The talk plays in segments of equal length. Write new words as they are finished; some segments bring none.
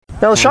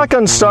Now, the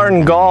shotgun start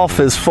in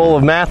golf is full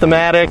of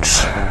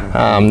mathematics.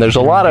 There's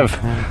a lot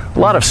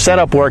of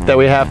setup work that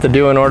we have to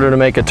do in order to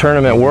make a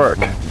tournament work.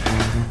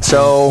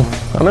 So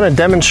I'm going to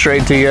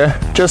demonstrate to you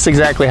just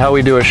exactly how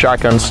we do a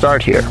shotgun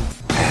start here.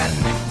 And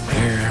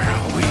here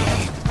we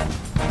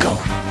go.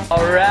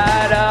 All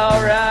right,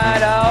 all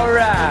right, all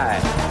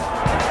right.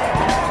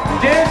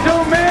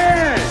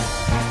 Gentlemen,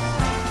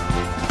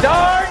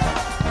 start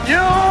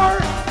your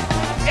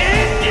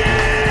engine!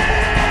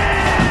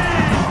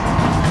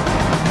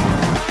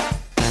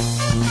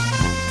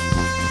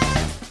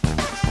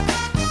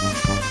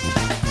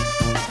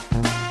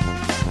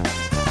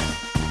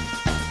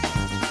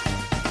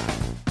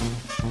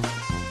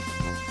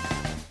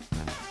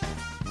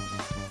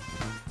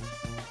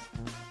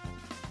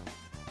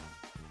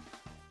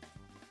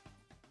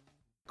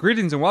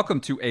 Greetings and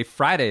welcome to a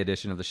Friday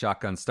edition of the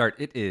Shotgun Start.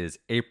 It is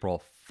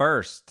April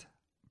 1st.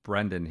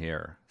 Brendan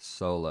here,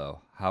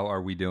 solo. How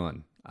are we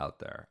doing out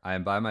there? I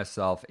am by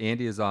myself.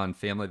 Andy is on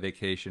family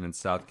vacation in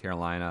South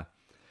Carolina.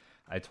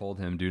 I told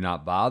him, do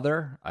not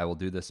bother. I will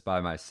do this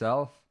by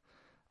myself.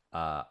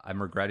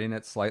 I'm regretting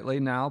it slightly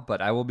now,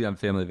 but I will be on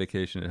family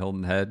vacation at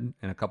Hilton Head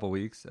in a couple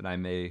weeks, and I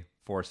may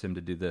force him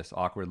to do this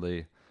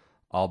awkwardly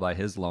all by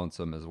his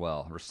lonesome as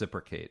well,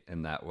 reciprocate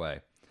in that way.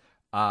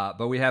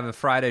 But we have a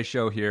Friday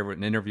show here with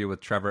an interview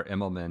with Trevor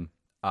Immelman.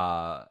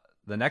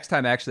 The next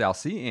time, actually, I'll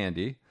see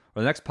Andy,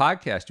 or the next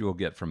podcast you will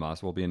get from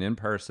us will be an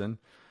in-person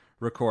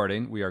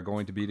recording. We are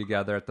going to be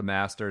together at the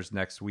Masters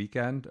next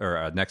weekend,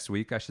 or next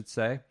week, I should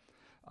say.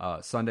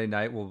 Sunday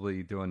night, we'll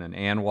be doing an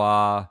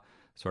ANWA,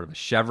 sort of a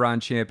Chevron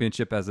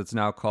Championship, as it's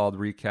now called,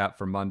 recap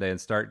for Monday, and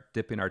start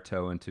dipping our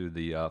toe into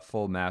the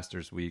full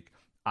Masters week.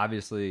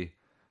 Obviously,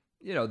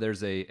 you know,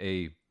 there's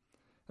a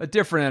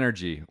different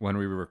energy when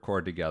we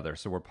record together,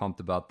 so we're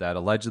pumped about that.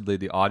 Allegedly,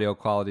 the audio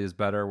quality is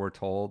better, we're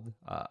told.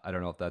 I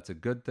don't know if that's a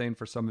good thing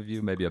for some of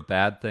you, maybe a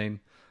bad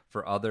thing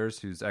for others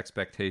whose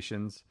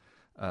expectations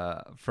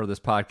for this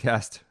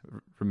podcast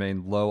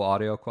remain low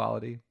audio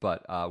quality.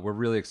 But we're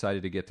really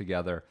excited to get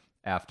together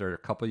after a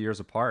couple years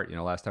apart. You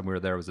know, last time we were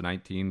there was a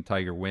 19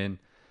 Tiger win.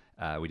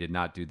 We did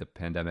not do the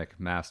pandemic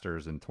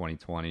Masters in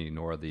 2020,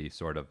 nor the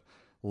sort of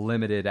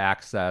limited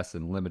access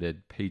and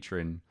limited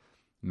patron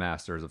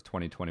Masters of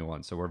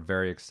 2021. So we're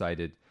very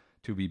excited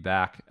to be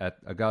back at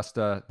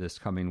Augusta this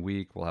coming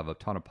week. We'll have a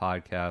ton of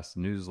podcasts,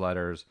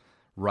 newsletters,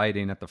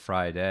 writing at the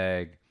Fried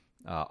Egg,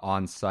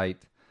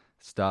 on-site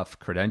stuff,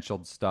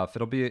 credentialed stuff.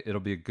 It'll be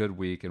a good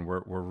week, and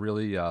we're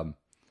really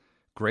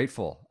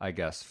grateful, I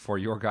guess, for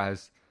your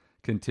guys'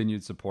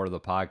 continued support of the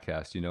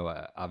podcast. You know,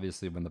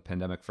 obviously when the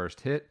pandemic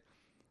first hit,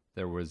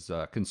 there was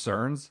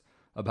concerns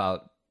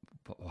about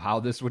how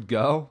this would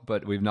go,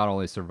 but we've not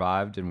only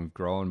survived and we've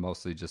grown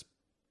mostly just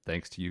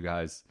thanks to you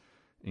guys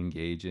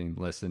engaging,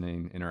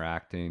 listening,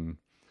 interacting,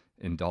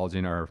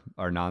 indulging our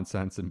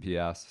nonsense and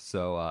BS.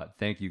 So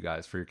thank you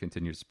guys for your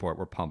continued support.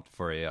 We're pumped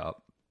for a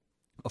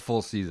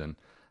full season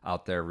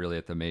out there really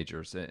at the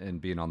majors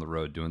and being on the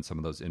road doing some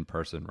of those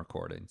in-person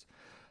recordings.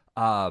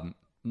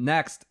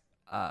 Next,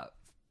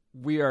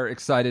 we are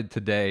excited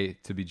today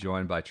to be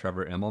joined by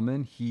Trevor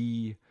Immelman.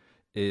 He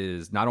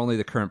is not only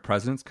the current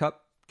President's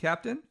Cup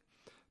captain,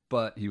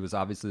 but he was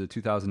obviously the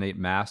 2008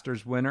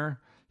 Masters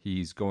winner.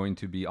 He's going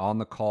to be on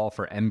the call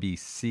for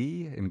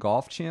NBC and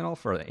Golf Channel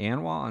for the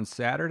ANWA on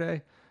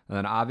Saturday. And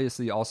then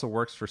obviously also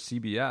works for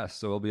CBS,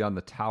 so he'll be on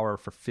the tower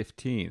for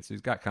 15. So he's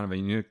got kind of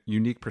a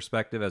unique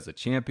perspective as a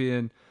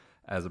champion,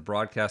 as a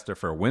broadcaster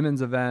for a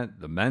women's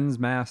event, the men's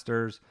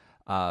Masters.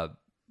 So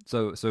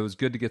it was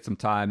good to get some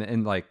time.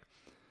 And like,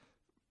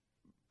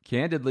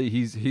 candidly,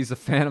 he's a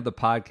fan of the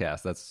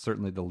podcast. That's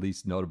certainly the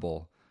least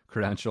notable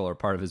credential or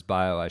part of his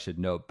bio, I should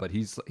note, but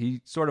he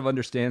sort of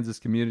understands this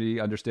community,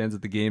 understands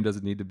that the game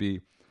doesn't need to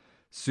be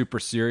super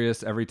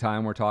serious every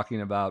time we're talking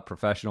about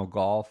professional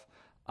golf,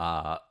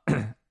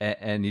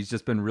 and he's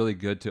just been really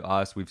good to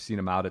us. We've seen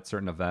him out at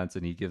certain events,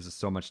 and he gives us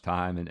so much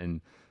time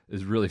and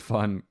is a really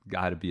fun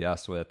guy to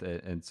BS with,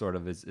 and sort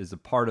of is a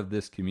part of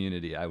this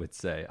community, I would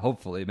say.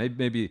 Hopefully,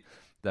 maybe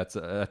that's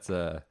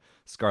a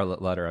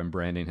scarlet letter I'm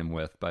branding him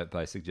with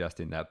by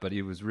suggesting that, but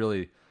he was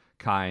really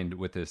kind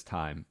with his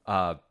time.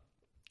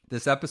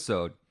 This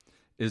episode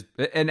is,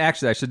 and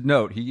actually I should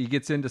note, he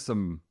gets into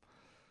some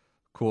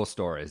cool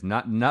stories.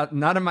 None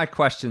of my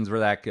questions were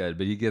that good,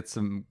 but he gets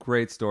some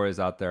great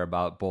stories out there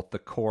about both the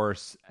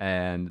course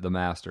and the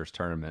Masters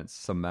tournaments,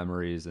 some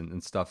memories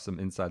and stuff, some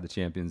inside the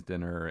Champions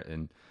dinner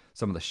and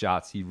some of the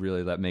shots he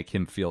really let make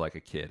him feel like a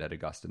kid at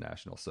Augusta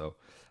National. So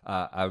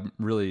I'm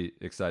really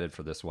excited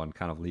for this one,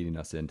 kind of leading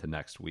us into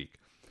next week.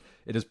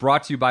 It is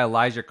brought to you by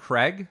Elijah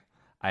Craig.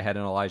 I had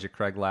an Elijah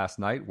Craig last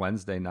night,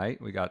 Wednesday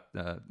night. We got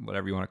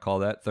whatever you want to call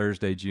that,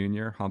 Thursday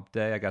Junior, hump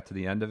day. I got to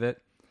the end of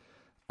it.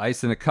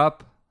 Ice in a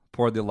cup,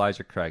 poured the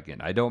Elijah Craig in.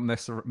 I don't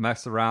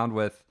mess around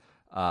with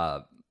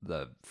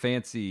the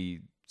fancy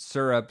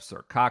syrups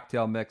or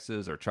cocktail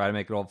mixes or try to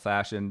make it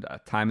old-fashioned.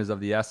 Time is of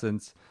the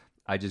essence.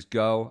 I just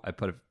go. I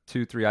put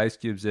 2-3 ice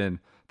cubes in,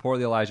 pour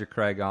the Elijah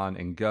Craig on,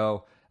 and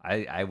go.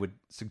 I would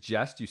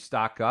suggest you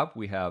stock up.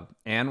 We have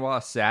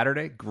ANWA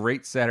Saturday,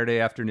 great Saturday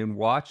afternoon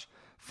watch,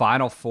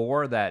 Final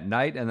Four that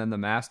night, and then the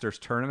Masters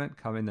tournament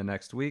coming the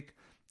next week.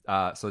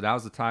 So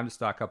now's the time to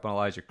stock up on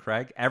Elijah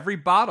Craig. Every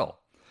bottle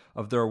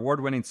of their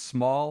award-winning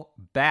small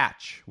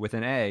batch with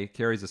an A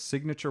carries a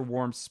signature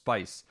warm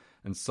spice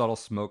and subtle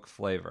smoke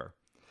flavor.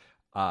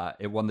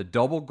 It won the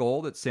double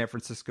gold at San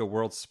Francisco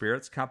World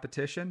Spirits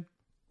competition.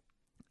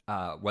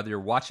 Whether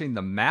you're watching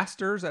the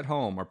Masters at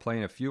home or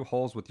playing a few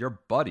holes with your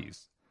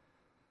buddies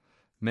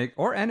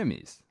or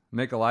enemies,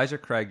 make Elijah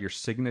Craig your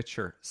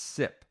signature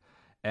sip.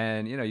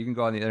 And, you can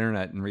go on the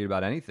internet and read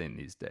about anything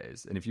these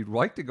days. And if you'd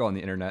like to go on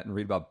the internet and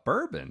read about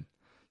bourbon,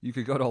 you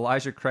could go to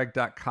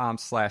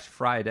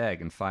ElijahCraig.com/fried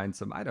egg and find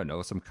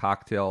some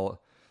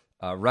cocktail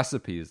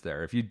recipes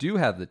there. If you do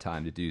have the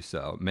time to do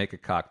so, make a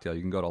cocktail.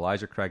 You can go to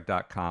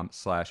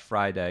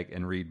ElijahCraig.com/fried egg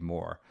and read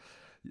more.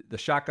 The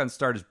Shotgun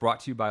Start is brought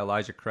to you by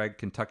Elijah Craig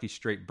Kentucky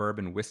Straight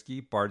Bourbon Whiskey,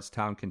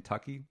 Bardstown,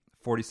 Kentucky.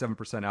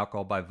 47%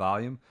 alcohol by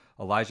volume.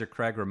 Elijah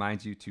Craig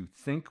reminds you to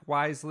think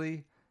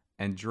wisely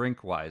and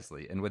drink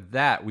wisely. And with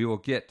that, we will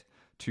get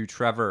to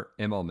Trevor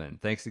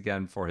Immelman. Thanks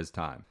again for his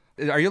time.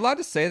 Are you allowed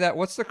to say that?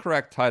 What's the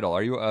correct title?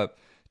 Are you a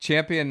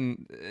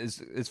champion?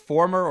 Is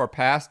former or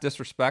past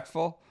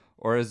disrespectful?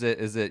 Or is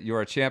it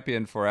you're a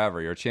champion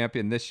forever? You're a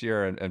champion this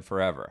year and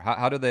forever.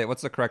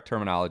 What's the correct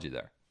terminology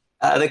there?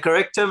 The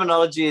correct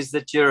terminology is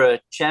that you're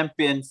a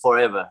champion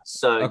forever.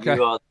 So okay.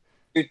 You are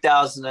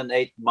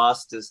 2008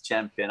 Masters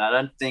champion. I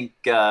don't think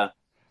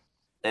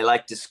they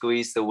like to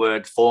squeeze the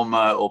word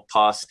former or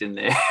past in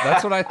there.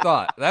 That's what I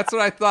thought.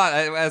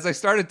 As I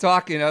started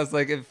talking, I was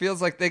like, it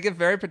feels like they get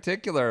very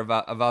particular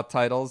about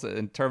titles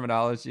and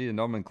terminology and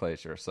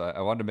nomenclature. So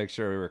I wanted to make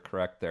sure we were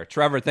correct there.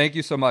 Trevor, thank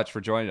you so much for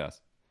joining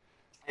us.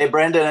 Hey,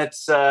 Brendan,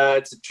 it's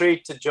a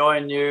treat to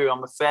join you.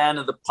 I'm a fan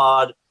of the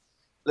pod.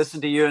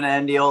 Listen to you and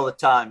Andy all the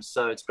time,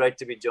 so it's great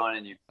to be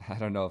joining you. I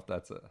don't know if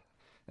that's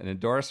an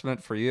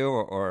endorsement for you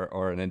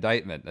or an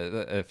indictment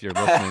if you're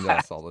listening to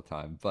us all the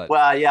time. But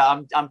well, yeah,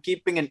 I'm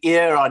keeping an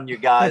ear on you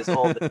guys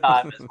all the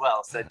time as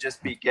well, so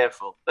just be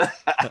careful.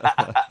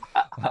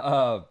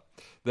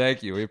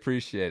 Thank you. We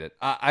appreciate it.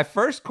 I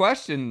first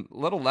question,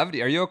 little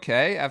levity. Are you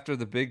okay after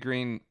the Big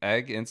Green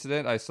Egg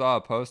incident? I saw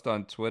a post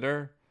on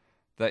Twitter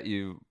that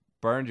you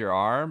burned your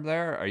arm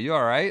there. Are you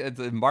all right?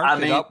 It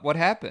marked it up. What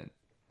happened?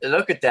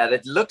 Look at that.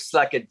 It looks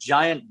like a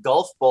giant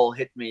golf ball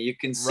hit me. You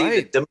can see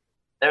the dim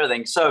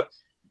everything. So,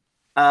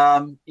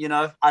 I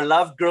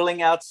love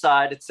grilling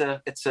outside. It's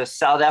a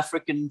South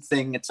African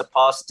thing. It's a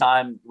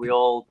pastime we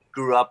all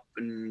grew up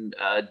and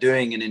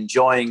doing and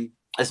enjoying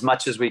as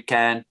much as we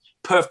can.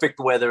 Perfect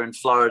weather in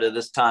Florida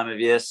this time of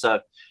year.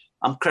 So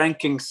I'm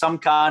cranking some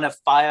kind of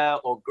fire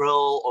or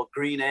grill or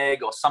green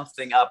egg or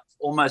something up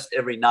almost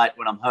every night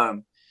when I'm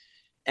home.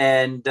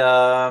 And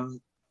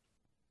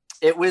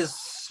it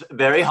was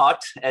very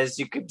hot, as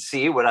you could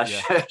see when I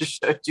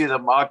showed you the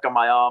mark on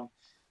my arm.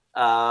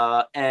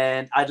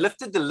 And I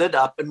lifted the lid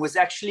up and was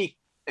actually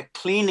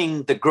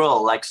cleaning the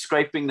grill, like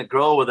scraping the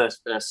grill with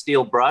a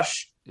steel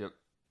brush. Yep.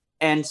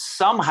 And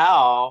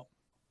somehow,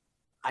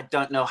 I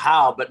don't know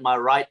how, but my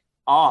right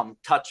arm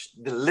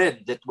touched the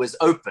lid that was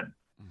open.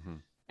 Mm-hmm.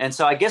 And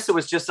so I guess it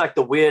was just like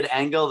the weird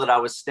angle that I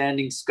was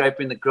standing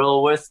scraping the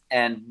grill with.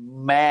 And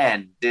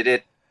man, did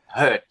it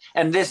hurt.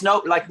 And there's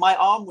my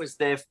arm was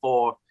there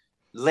for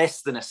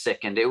less than a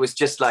second. It was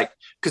just like,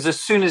 because as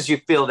soon as you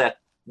feel that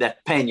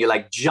pain, you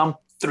like jump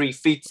 3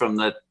 feet from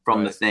the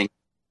thing.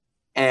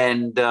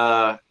 And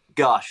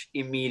gosh,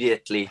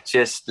 immediately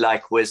just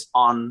like was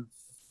on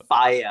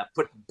fire,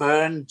 put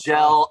burn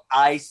gel,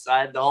 ice, I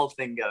had the whole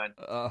thing going.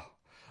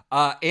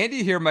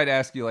 Andy here might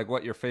ask you like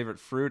what your favorite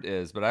fruit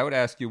is, but I would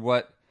ask you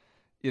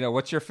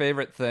what's your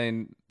favorite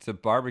thing to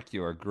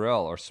barbecue or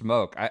grill or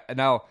smoke?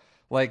 Now,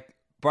 like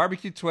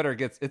barbecue Twitter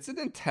it's an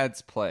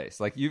intense place.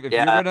 Like if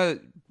you're gonna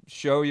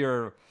show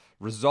your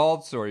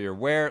results or your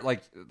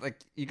like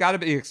you got to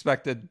be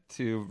expected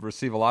to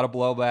receive a lot of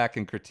blowback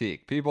and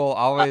critique. People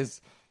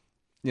always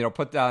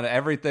put down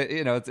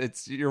everything.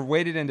 It's you're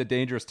wading into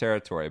dangerous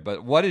territory.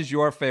 But what is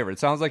your favorite? It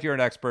sounds like you're an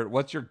expert.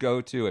 What's your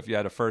go-to if you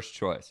had a first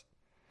choice?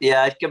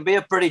 Yeah, it can be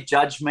a pretty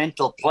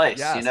judgmental place.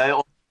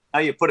 Yes.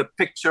 You put a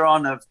picture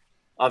on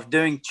of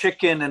doing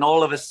chicken and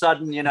all of a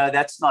sudden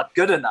that's not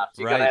good enough.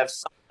 You got to have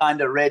some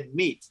kind of red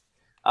meat.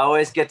 I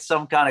always get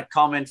some kind of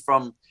comment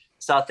from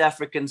South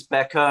Africans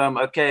back home.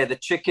 Okay, the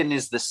chicken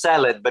is the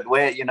salad, but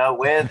where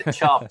are the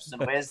chops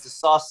and where's the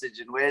sausage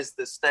and where's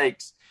the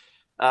steaks?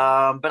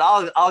 But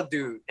I'll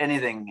do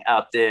anything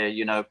out there,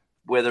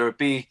 whether it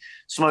be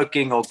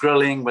smoking or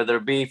grilling, whether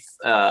it be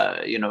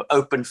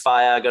open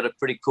fire. I got a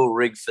pretty cool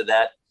rig for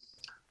that,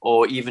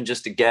 or even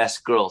just a gas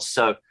grill.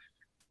 So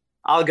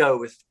I'll go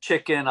with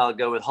chicken. I'll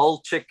go with whole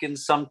chicken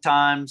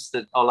sometimes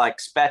that are like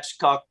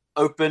spatchcock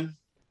open,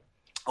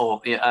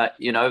 or that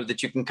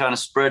you can kind of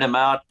spread them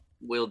out.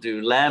 We'll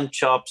do lamb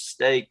chops,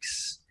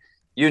 steaks,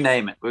 you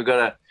name it. We've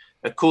got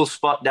a cool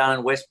spot down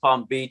in West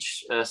Palm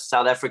Beach, a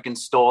South African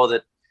store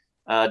that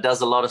does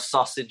a lot of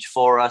sausage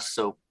for us.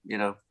 So,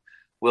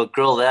 we'll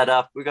grill that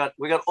up. We got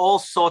all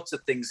sorts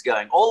of things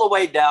going, all the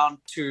way down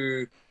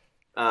to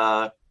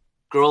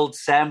grilled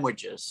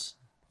sandwiches.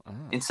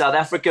 In South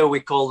Africa, we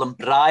call them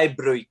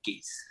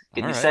braaibroodjies.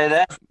 Can you say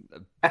that?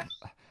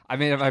 I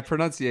mean, my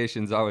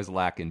pronunciation's always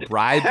lacking.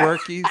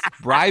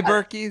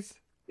 Braaibroodjies?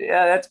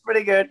 Yeah, that's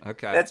pretty good.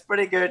 Okay. That's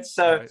pretty good.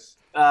 So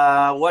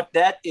what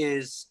that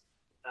is,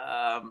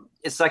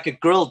 it's like a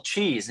grilled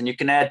cheese, and you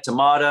can add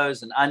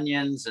tomatoes and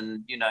onions,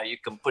 and, you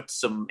can put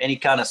any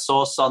kind of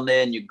sauce on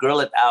there, and you grill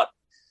it out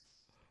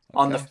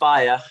on the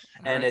fire,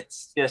 and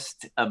it's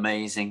just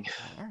amazing.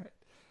 All right.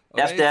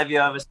 Have to have you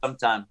over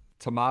sometime.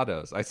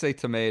 Tomatoes. I say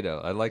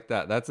tomato. I like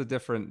that. That's a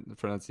different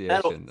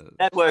pronunciation.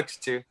 That works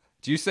too.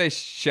 Do you say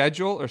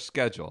schedule or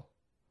schedule?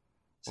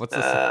 What's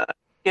the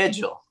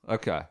schedule?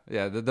 Okay.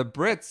 Yeah. The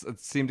Brits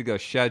seem to go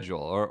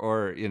schedule,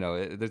 or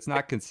it's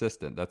not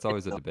consistent. That's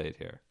always a debate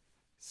here.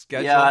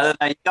 Schedule. Yeah, I don't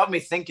know. You got me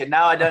thinking.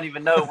 Now I don't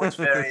even know which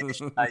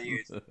variation I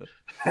use. This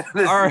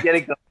is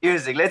getting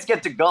confusing. Let's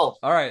get to golf.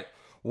 All right.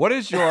 What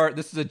is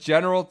this is a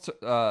general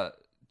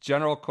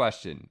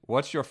question.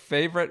 What's your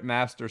favorite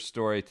Masters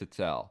story to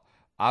tell?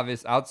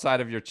 Obvious, outside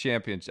of your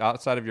championship,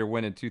 outside of your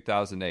win in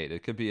 2008.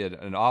 It could be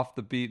an off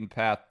the beaten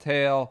path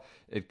tale.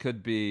 It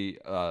could be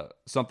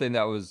something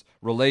that was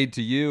relayed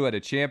to you at a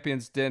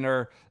champions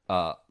dinner,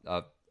 an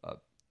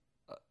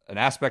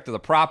aspect of the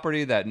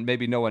property that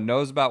maybe no one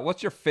knows about.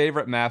 What's your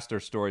favorite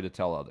Masters story to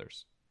tell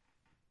others?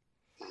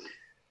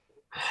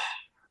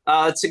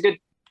 It's a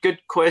good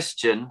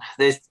question.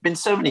 There's been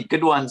so many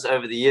good ones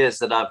over the years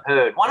that I've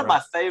heard. One of my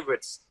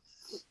favorites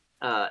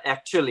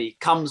actually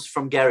comes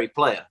from Gary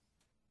Player.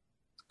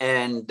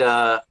 And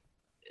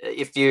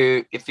if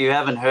you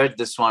haven't heard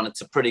this one,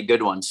 it's a pretty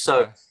good one.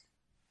 So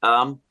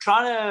don't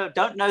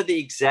know the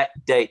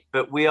exact date,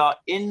 but we are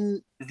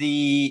in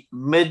the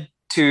mid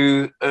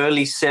to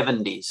early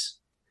 70s.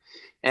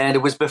 And it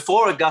was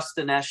before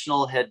Augusta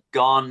National had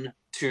gone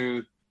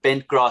to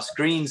bent grass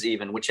greens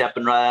even, which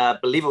happened, I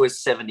believe it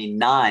was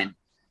 79.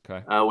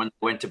 When they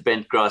went to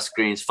bent grass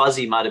greens.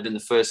 Fuzzy might have been the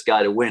first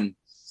guy to win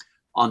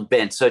on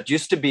bent. So it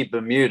used to be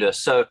Bermuda.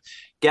 So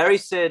Gary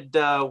said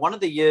one of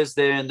the years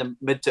there in the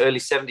mid to early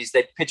 70s,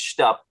 they pitched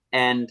up,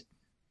 and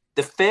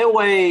the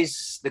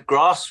fairways, the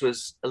grass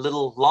was a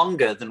little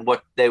longer than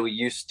what they were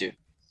used to,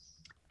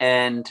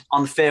 and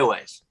on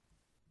fairways.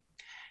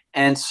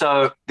 And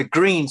so the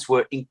greens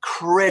were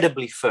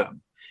incredibly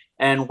firm.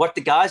 And what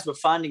the guys were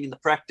finding in the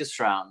practice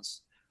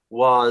rounds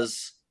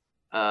was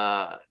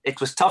it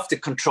was tough to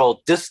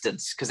control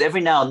distance, because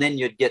every now and then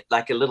you'd get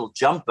like a little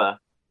jumper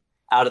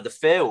out of the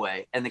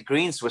fairway, and the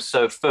greens were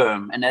so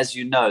firm. And as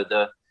you know,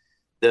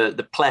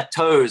 the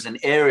plateaus and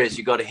areas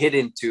you got to hit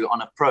into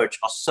on approach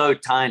are so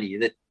tiny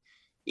that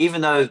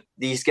even though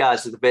these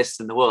guys are the best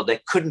in the world, they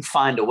couldn't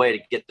find a way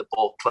to get the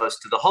ball close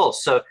to the hole.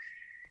 So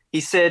he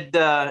said,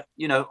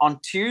 on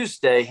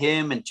Tuesday,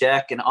 him and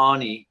Jack and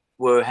Arnie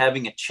were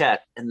having a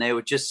chat, and they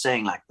were just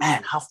saying, like,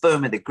 man, how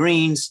firm are the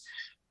greens?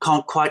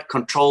 Can't quite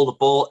control the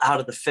ball out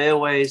of the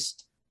fairways.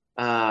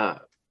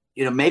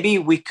 Maybe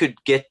we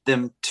could get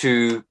them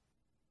to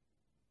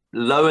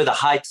lower the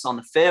heights on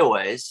the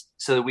fairways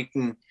so that we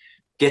can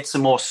get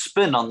some more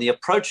spin on the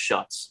approach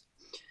shots.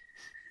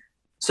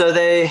 So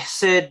they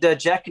said,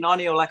 Jack and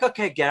Arnie were like,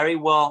 okay, Gary,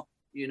 well,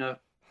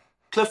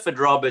 Clifford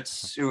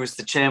Roberts, who was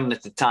the chairman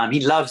at the time, he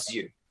loves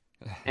you.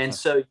 And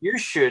so you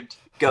should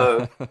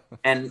go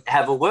and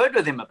have a word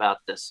with him about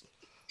this.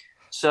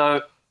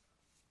 So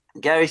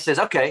Gary says,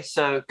 okay,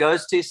 so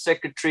goes to his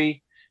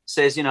secretary,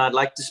 says, I'd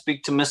like to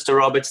speak to Mr.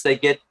 Roberts. They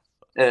get,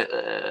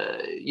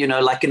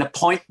 like an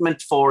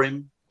appointment for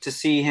him to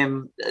see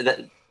him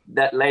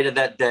that later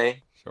that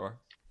day. Sure.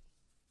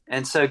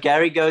 And so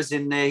Gary goes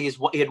in there.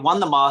 He had won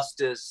the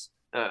Masters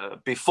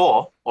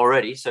before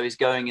already, so he's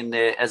going in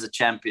there as a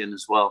champion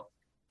as well.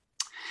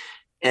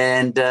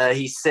 And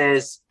he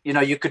says,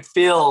 you could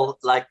feel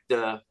like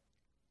the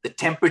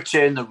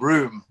temperature in the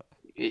room.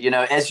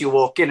 As you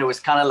walk in, it was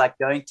kind of like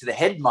going to the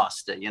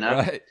headmaster,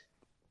 Right.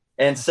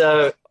 And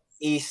so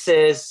he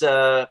says,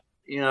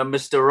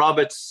 Mr.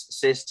 Roberts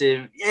says to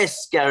him,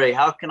 yes, Gary,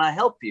 how can I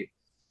help you?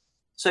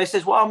 So he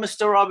says, well,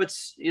 Mr.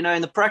 Roberts, in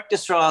the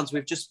practice rounds,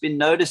 we've just been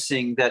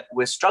noticing that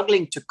we're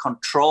struggling to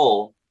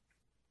control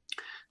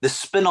the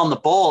spin on the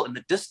ball and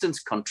the distance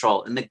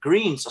control. And the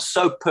greens are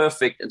so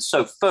perfect and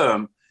so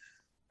firm.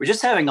 We're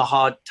just having a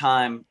hard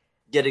time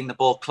getting the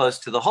ball close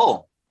to the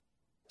hole.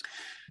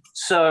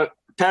 So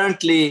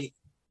apparently,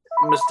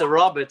 Mr.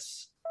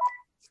 Roberts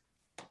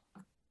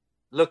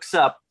looks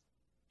up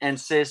and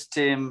says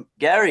to him,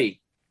 Gary,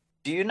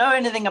 do you know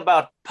anything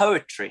about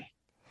poetry?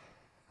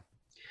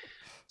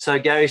 So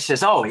Gary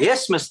says, oh,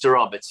 yes, Mr.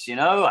 Roberts, I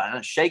know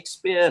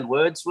Shakespeare and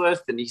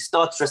Wordsworth. And he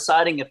starts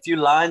reciting a few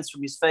lines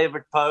from his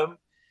favorite poem.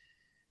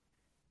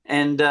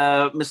 And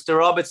Mr.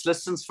 Roberts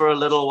listens for a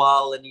little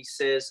while, and he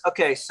says,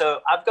 okay,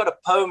 so I've got a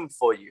poem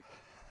for you.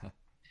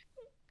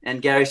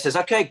 And Gary says,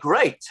 okay,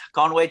 great.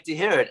 Can't wait to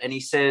hear it. And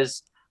he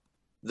says,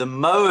 the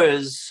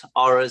mowers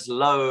are as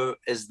low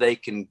as they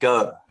can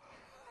go.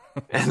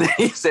 And then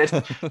he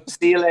said,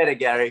 see you later,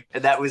 Gary.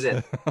 And that was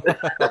it.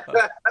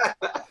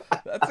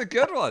 That's a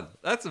good one.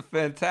 That's a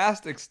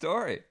fantastic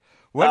story.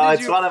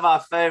 It's one of our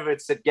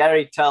favorites that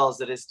Gary tells.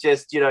 That it's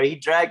just, he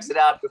drags it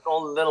out with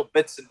all the little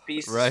bits and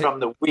pieces from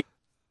the week.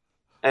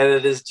 And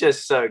it is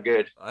just so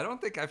good. I don't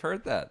think I've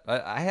heard that.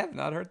 I have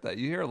not heard that.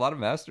 You hear a lot of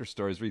Master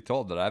stories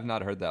retold, but I've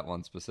not heard that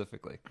one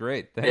specifically.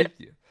 Great. Thank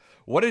you.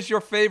 What is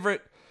your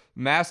favorite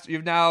Master?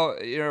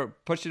 You're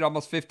pushing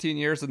almost 15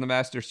 years in the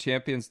Masters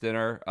Champions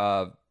Dinner.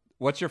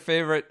 What's your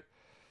favorite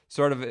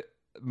sort of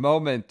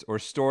moment or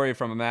story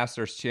from a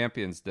Masters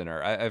Champions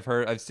Dinner?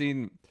 I've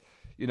seen,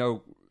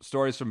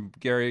 stories from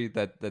Gary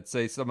that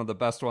say some of the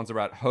best ones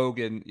about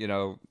Hogan,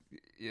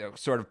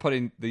 sort of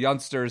putting the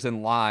youngsters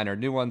in line or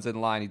new ones in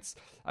line.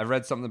 I've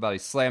read something about he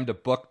slammed a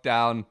book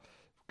down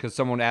because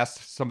someone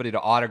asked somebody to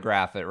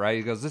autograph it, right?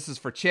 He goes, "This is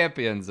for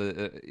champions."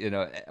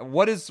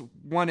 What is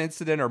one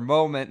incident or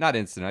moment, not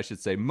incident, I should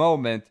say,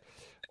 moment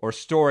or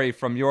story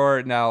from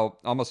your now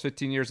almost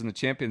 15 years in the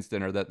Champions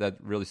Dinner that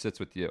really sits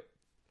with you?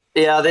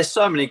 Yeah, there's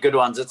so many good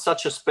ones. It's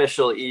such a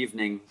special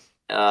evening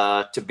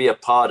to be a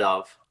part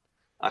of.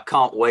 I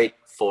can't wait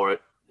for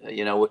it.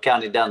 We're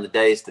counting down the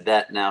days to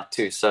that now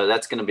too. So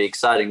that's going to be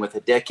exciting with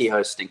Hideki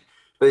hosting.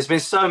 But there's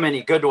been so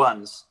many good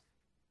ones.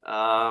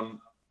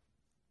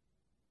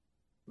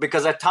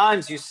 Because at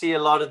times you see a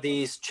lot of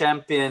these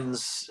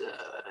champions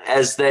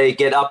as they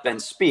get up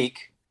and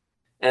speak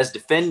as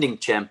defending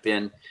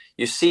champion,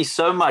 you see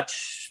so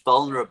much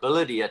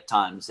vulnerability at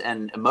times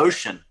and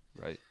emotion.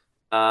 Right.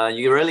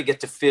 You really get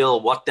to feel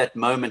what that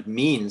moment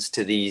means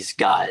to these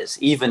guys,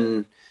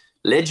 even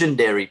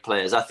legendary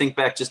players. I think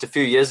back just a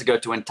few years ago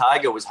to when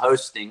Tiger was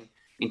hosting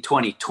in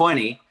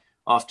 2020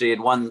 after he had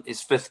won his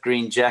 5th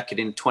green jacket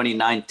in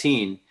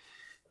 2019.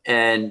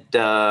 And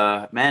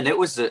man, it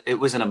was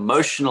an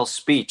emotional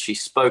speech. He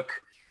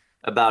spoke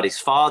about his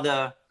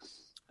father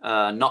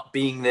not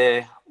being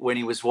there when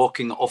he was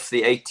walking off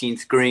the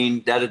 18th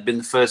green. That had been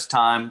the first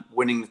time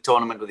winning the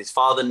tournament with his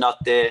father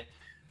not there.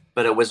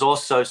 But it was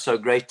also so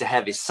great to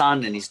have his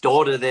son and his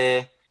daughter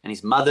there and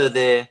his mother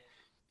there.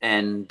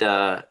 And,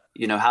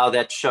 how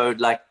that showed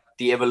like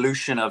the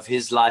evolution of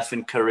his life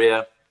and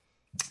career.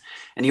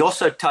 And he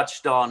also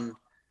touched on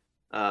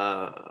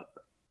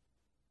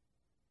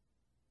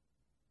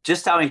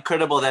just how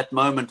incredible that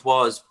moment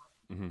was,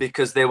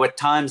 because there were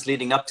times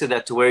leading up to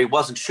that to where he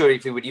wasn't sure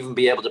if he would even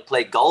be able to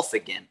play golf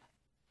again,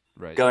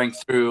 right, going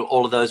through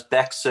all of those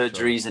back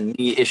surgeries and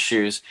knee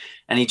issues.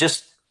 And he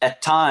just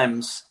at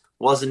times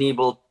wasn't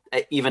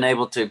even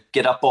able to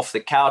get up off the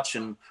couch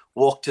and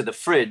walk to the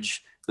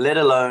fridge, let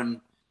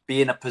alone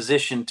be in a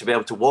position to be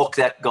able to walk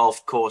that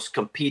golf course,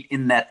 compete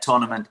in that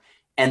tournament,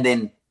 and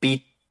then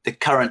beat the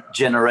current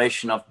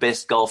generation of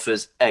best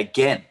golfers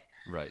again.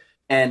 Right.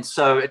 And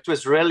so it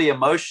was really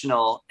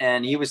emotional,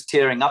 and he was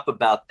tearing up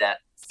about that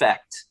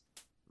fact,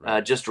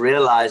 just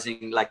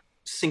realizing, like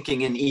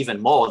sinking in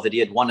even more that he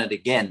had won it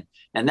again.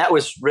 And that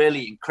was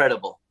really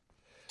incredible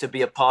to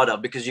be a part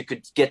of, because you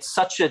could get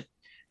such a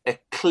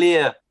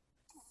clear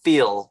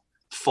feel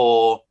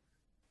for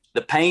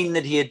the pain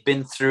that he had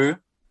been through,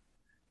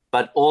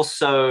 but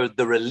also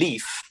the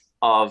relief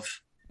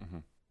of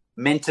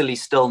mentally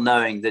still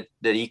knowing that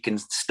he can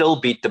still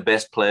beat the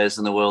best players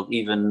in the world,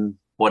 even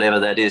whatever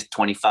that is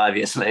 25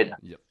 years later.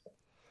 Yep.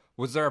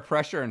 Was there a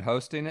pressure in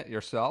hosting it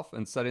yourself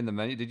and setting the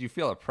menu? Did you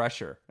feel a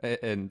pressure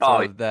in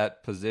sort of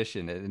that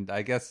position? And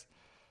I guess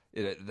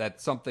that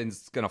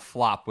something's going to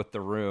flop with the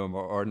room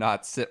or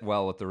not sit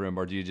well with the room,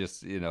 or do you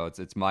just,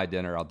 it's my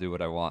dinner, I'll do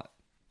what I want?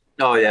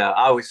 Oh yeah,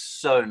 I was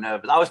so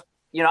nervous.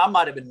 I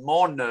might have been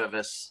more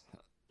nervous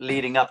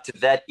leading up to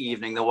that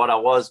evening than what I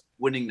was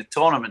winning the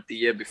tournament the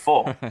year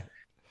before.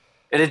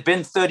 It had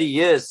been 30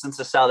 years since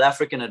a South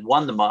African had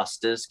won the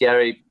Masters.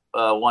 Gary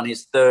won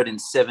his 3rd in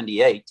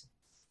 78.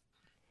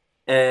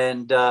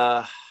 And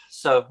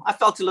so I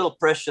felt a little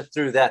pressure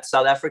through that.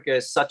 South Africa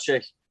is such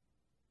a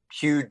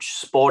huge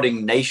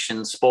sporting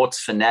nation, sports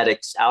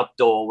fanatics,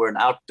 outdoor. We're an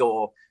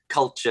outdoor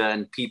culture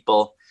and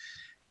people.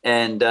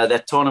 And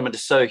that tournament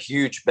is so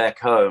huge back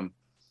home.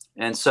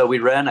 And so we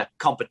ran a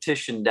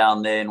competition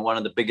down there in one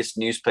of the biggest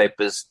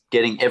newspapers,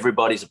 getting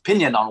everybody's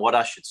opinion on what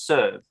I should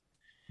serve.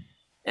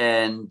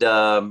 And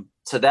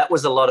so that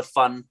was a lot of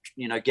fun,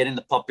 getting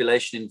the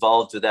population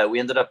involved with that. We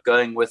ended up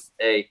going with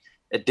a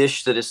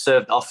dish that is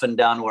served often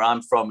down where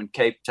I'm from in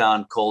Cape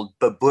Town called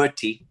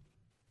bobotie.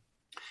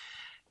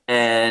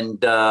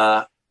 And,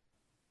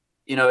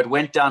 it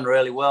went down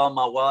really well.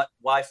 My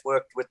wife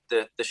worked with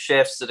the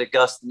chefs at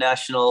Augusta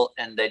National,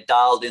 and they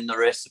dialed in the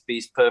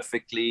recipes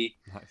perfectly.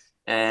 Nice.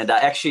 And I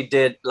actually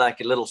did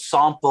like a little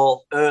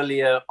sample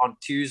earlier on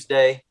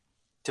Tuesday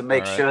to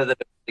make sure that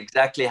it was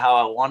exactly how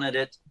I wanted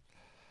it.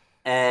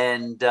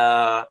 And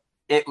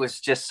it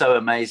was just so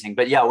amazing.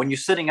 But yeah, when you're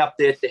sitting up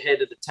there at the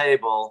head of the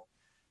table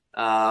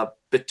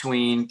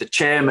between the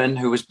chairman,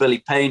 who was Billy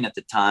Payne at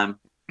the time,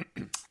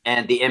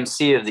 and the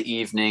MC of the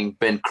evening,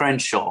 Ben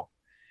Crenshaw.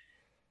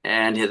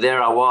 And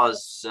there I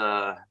was,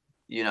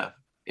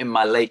 in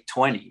my late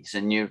 20s,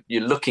 and you're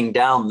looking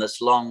down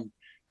this long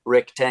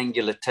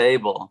rectangular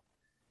table,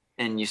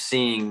 and you're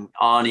seeing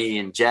Arnie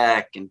and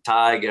Jack and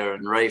Tiger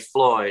and Ray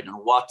Floyd and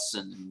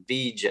Watson and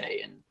VJ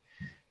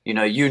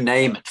you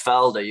name it,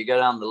 Felder, you go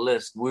down the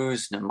list,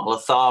 Woosnam,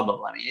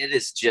 Olathabo. I mean, it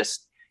is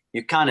just,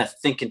 you're kind of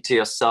thinking to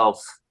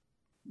yourself,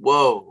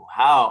 whoa,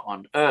 how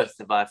on earth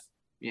have I,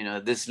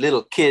 this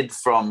little kid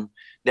from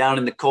down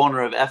in the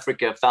corner of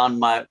Africa found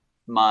my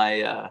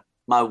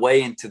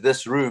way into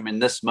this room in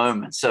this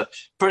moment. So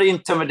pretty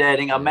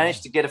intimidating. I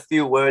managed to get a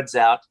few words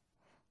out,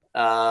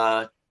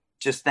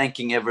 just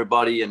thanking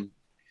everybody and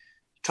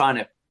trying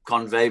to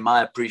convey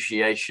my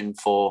appreciation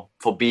for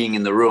being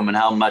in the room and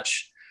how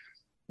much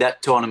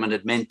that tournament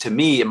had meant to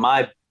me in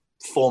my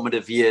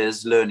formative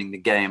years learning the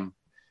game.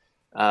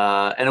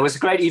 And it was a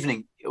great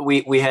evening.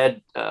 We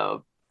had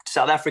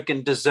South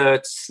African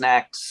desserts,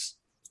 snacks,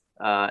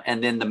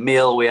 and then the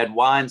meal. We had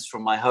wines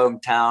from my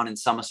hometown in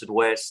Somerset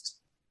West.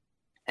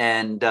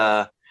 And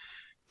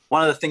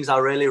one of the things I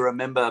really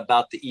remember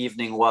about the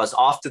evening was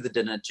after the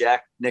dinner,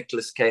 Jack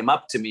Nicklaus came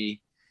up to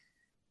me.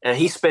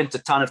 He spent a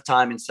ton of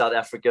time in South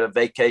Africa,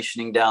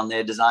 vacationing down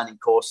there, designing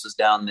courses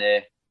down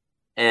there.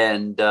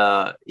 And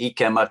he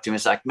came up to me and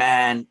was like,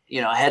 man,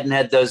 I hadn't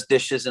had those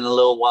dishes in a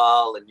little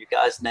while and you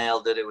guys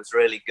nailed it. It was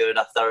really good.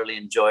 I thoroughly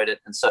enjoyed it.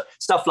 And so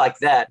stuff like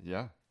that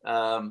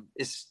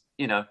is,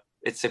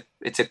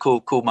 it's a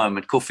cool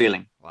moment, cool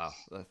feeling. Wow.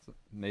 That's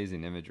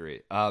amazing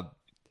imagery.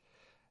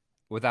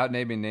 Without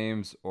naming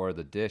names or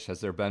the dish,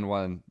 has there been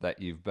one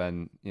that you've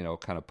been,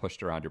 kind of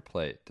pushed around your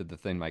plate? Did the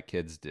thing my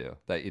kids do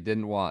that you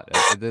didn't want?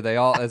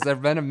 Has there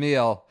been a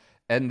meal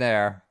in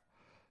there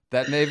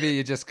that maybe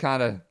you just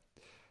kind of,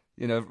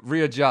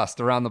 readjust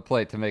around the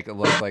plate to make it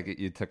look like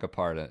you took a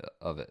part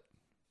of it?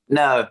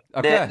 No,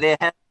 okay.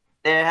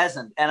 there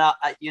hasn't. And I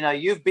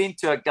you've been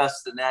to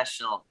Augusta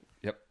National.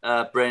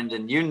 Yep.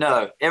 Brendan,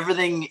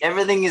 everything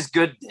is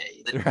good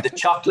there. The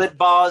chocolate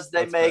bars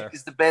they make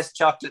is the best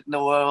chocolate in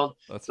the world.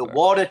 The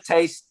water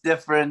tastes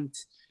different.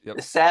 Yep.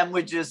 The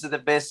sandwiches are the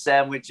best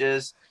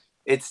sandwiches.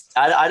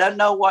 I don't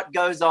know what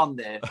goes on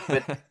there,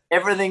 but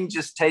everything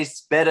just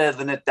tastes better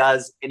than it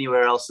does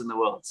anywhere else in the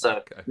world.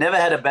 So never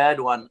had a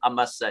bad one, I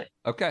must say.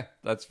 Okay,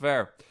 that's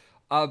fair.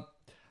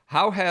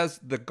 How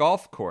has the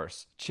golf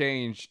course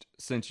changed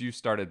since you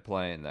started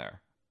playing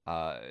there?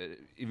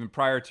 Even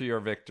prior to your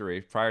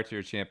victory, prior to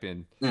your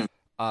champion,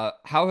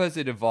 how has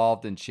it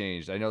evolved and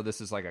changed? I know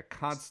this is like a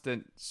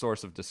constant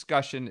source of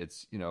discussion.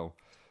 It's,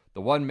 the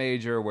one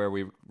major where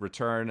we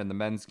return in the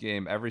men's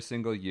game every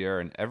single year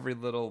and every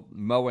little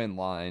mow-in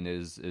line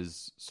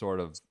is sort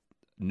of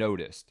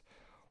noticed.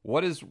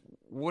 What is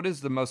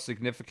the most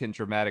significant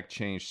dramatic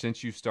change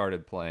since you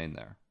started playing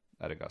there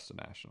at Augusta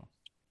National?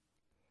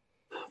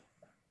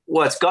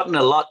 Well, it's gotten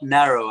a lot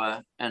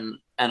narrower and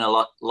a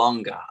lot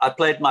longer. I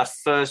played my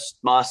first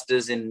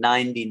Masters in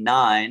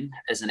 99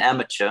 as an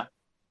amateur.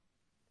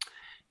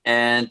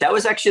 And that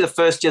was actually the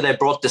first year they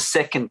brought the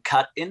second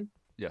cut in.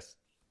 Yes.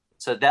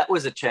 So that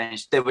was a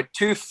change. There were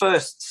two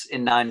firsts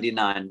in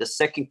 99, the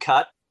second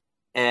cut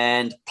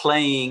and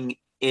playing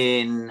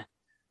in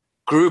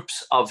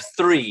groups of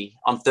 3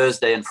 on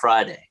Thursday and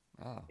Friday.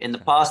 In the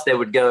past, they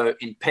would go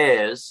in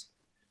pairs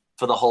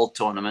for the whole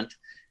tournament.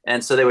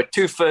 And so there were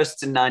two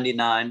firsts in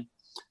 99.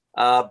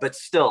 But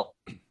still,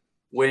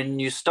 when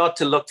you start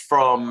to look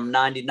from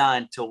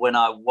 99 till when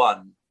I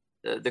won,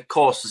 the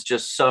course is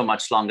just so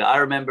much longer. I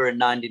remember in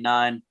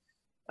 99,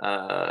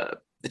 the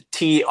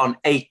tee on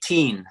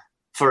 18,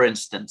 for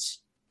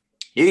instance,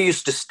 you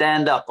used to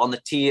stand up on the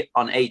tee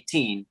on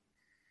 18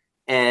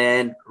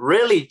 and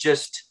really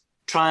just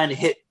try and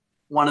hit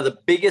one of the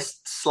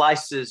biggest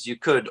slices you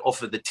could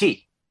off of the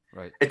tee.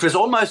 Right. It was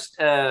almost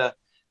the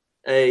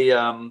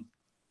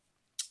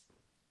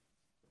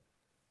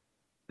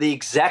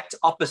exact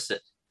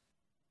opposite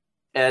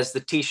as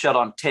the tee shot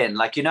on 10.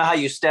 Like, how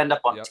you stand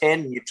up on 10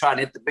 and you try and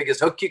hit the biggest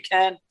hook you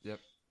can? Yep.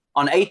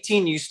 On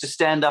 18, you used to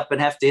stand up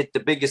and have to hit the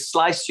biggest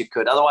slice you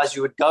could. Otherwise,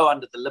 you would go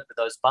under the lip of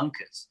those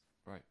bunkers.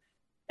 Right.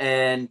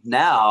 And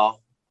now,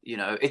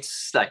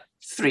 it's like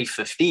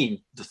 315,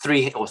 the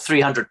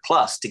 300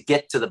 plus to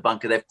get to the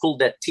bunker. They've pulled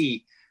that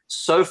tee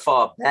so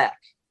far back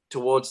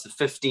towards the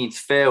 15th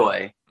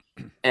fairway.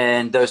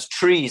 And those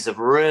trees have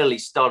really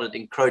started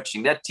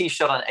encroaching. That tee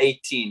shot on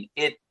 18,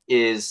 it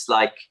is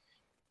like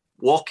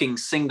walking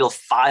single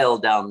file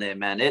down there,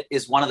 man. It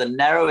is one of the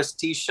narrowest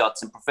tee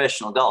shots in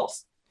professional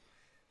golf.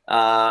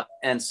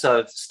 And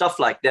so stuff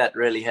like that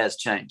really has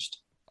changed.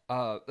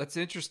 That's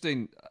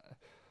interesting.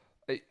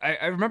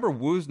 I remember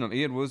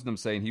Ian Woosnam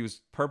saying he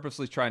was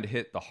purposely trying to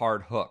hit the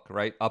hard hook,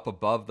 right, up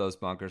above those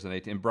bunkers in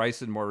 18. And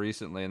Bryson more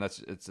recently, and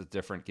it's a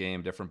different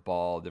game, different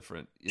ball,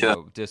 different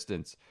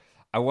distance.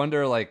 I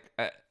wonder, what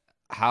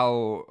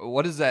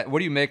is that? What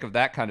do you make of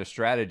that kind of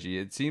strategy?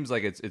 It seems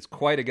like it's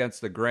quite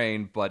against the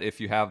grain, but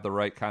if you have the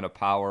right kind of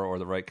power or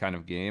the right kind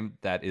of game,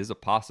 that is a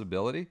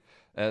possibility,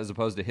 as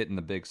opposed to hitting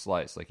the big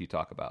slice like you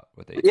talk about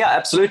with 18. Yeah,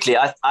 absolutely.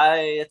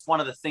 It's one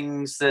of the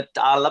things that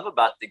I love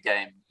about the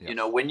game.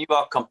 Yep. When you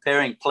are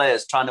comparing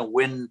players trying to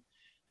win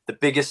the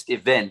biggest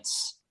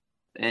events,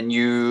 and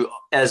you,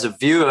 as a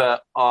viewer,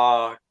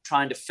 are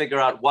trying to figure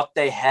out what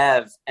they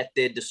have at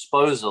their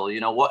disposal.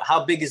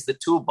 How big is the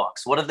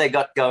toolbox? What have they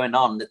got going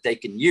on that they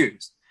can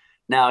use?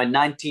 Now, in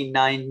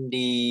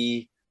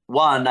 1991,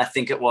 one, I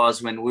think it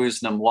was when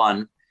Woosnam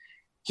won,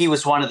 he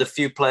was one of the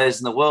few players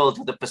in the world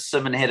with a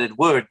persimmon-headed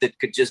wood that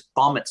could just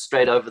bomb it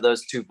straight over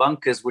those two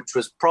bunkers, which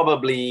was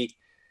probably,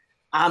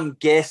 I'm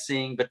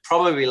guessing, but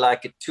probably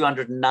like a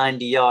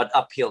 290-yard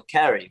uphill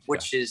carry,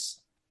 which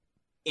is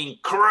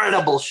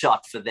incredible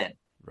shot for them.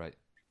 Right.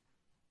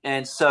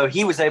 And so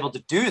he was able to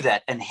do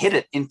that and hit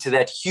it into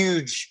that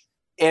huge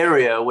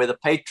area where the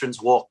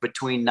patrons walk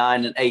between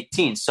 9 and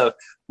 18. So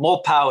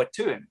more power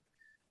to him.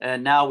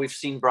 And now we've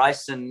seen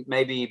Bryson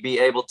maybe be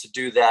able to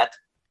do that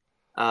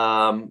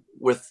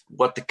with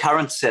what the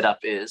current setup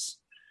is.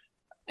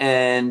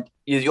 And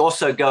you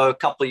also go a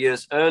couple of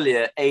years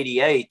earlier,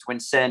 88, when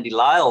Sandy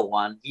Lyle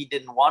won. He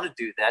didn't want to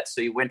do that,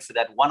 so he went for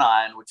that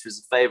 1-iron, which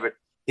was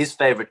his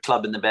favorite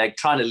club in the bag,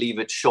 trying to leave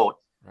it short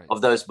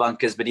of those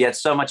bunkers. But he had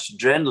so much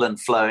adrenaline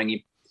flowing,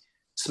 he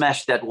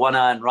smashed that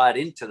 1-iron right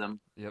into them.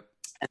 Yep.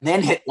 And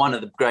then hit one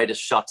of the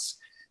greatest shots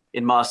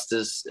in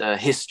Masters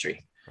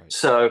history. Right.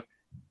 So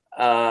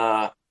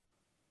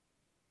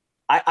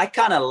I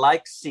kind of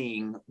like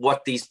seeing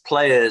what these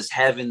players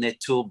have in their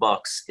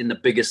toolbox in the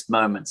biggest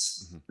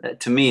moments. Mm-hmm.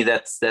 To me,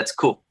 that's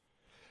cool.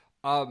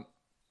 Are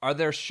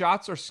there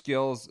shots or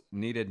skills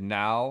needed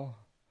now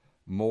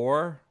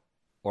more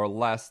or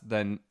less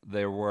than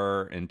there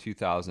were in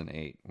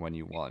 2008 when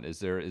you won? Is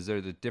there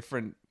the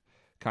different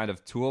kind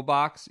of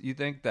toolbox you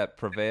think that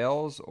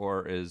prevails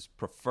or is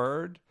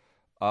preferred?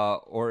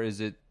 Or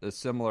is it a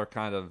similar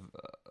kind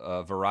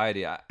of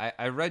variety?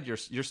 I read your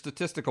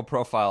statistical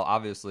profile,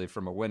 obviously,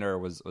 from a winner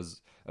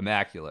was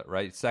immaculate,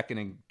 right? Second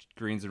in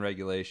greens and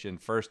regulation,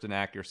 first in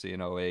accuracy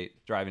in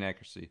 08, driving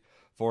accuracy,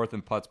 fourth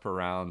in putts per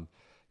round.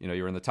 You know,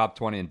 you're in the top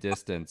 20 in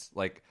distance.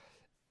 Like,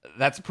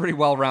 that's a pretty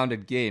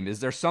well-rounded game. Is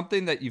there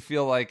something that you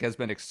feel like has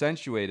been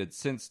accentuated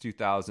since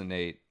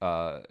 2008,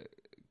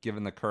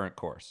 given the current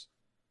course?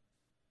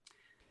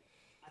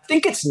 I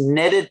think it's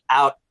netted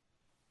out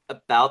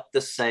about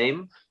the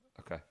same.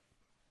 Okay.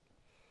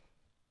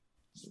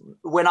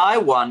 When I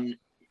won,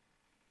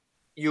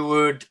 you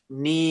would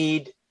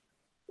need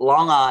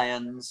long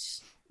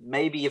irons,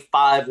 maybe a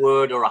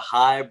 5-wood or a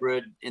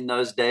hybrid in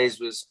those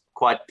days was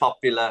quite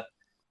popular,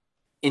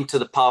 into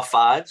the par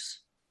 5s.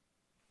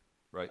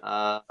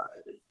 Right.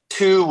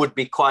 2 would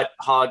be quite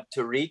hard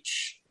to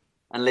reach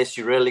unless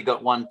you really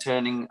got one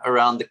turning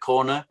around the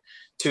corner.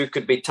 2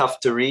 could be tough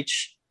to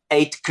reach.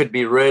 8 could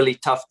be really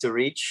tough to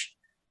reach.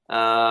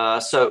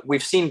 So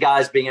we've seen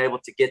guys being able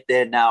to get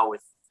there now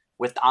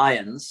with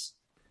irons.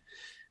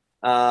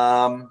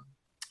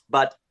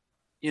 But,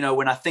 you know,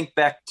 when I think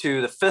back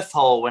to the 5th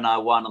hole when I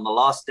won on the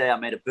last day, I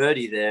made a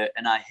birdie there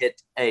and I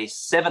hit a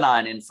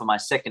 7-iron in for my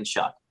second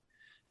shot.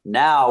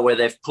 Now, where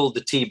they've pulled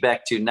the tee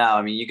back to now,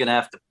 I mean, you're going to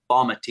have to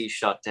bomb a tee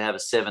shot to have a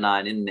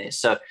 7-iron in there.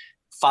 So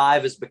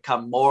 5 has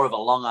become more of a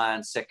long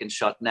iron second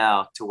shot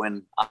now to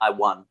when I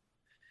won.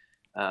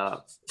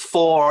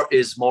 4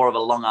 is more of a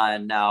long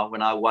iron now.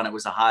 When I won, it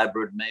was a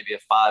hybrid, maybe a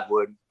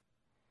 5-wood.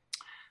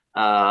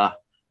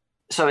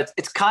 So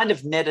it's kind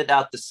of netted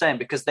out the same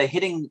because they're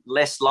hitting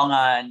less long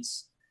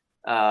irons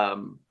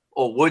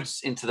or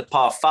woods into the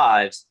par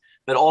 5s.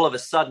 But all of a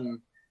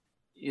sudden,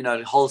 you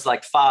know, holes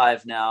like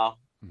 5 now,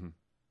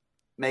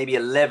 maybe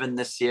 11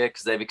 this year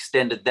because they've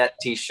extended that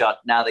tee shot.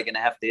 Now they're going to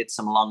have to hit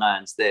some long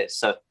irons there.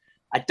 So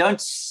I don't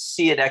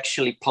see it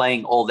actually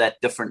playing all that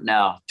different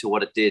now to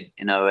what it did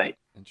in 08.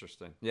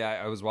 Interesting. Yeah,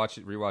 I was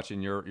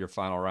rewatching your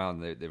final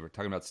round. They were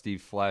talking about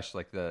Steve Flesch,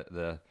 like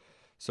the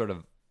sort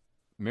of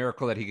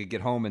miracle that he could get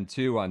home in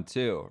 2 on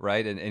 2,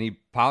 right? And he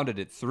pounded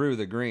it through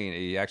the green.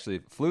 He actually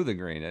flew the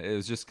green. It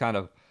was just kind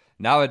of,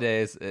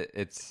 nowadays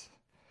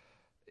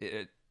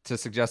to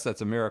suggest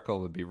that's a miracle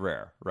would be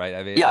rare, right?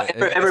 I mean, yeah,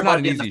 it's not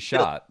an easy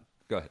shot.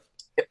 Go ahead.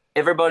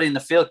 Everybody in the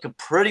field can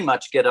pretty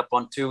much get up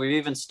on 2. We've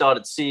even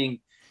started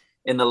seeing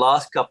in the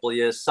last couple of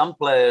years, some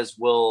players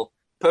will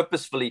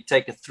purposefully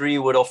take a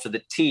 3-wood off of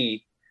the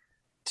tee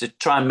to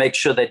try and make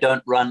sure they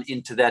don't run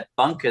into that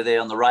bunker there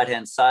on the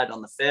right-hand side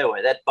on the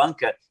fairway. That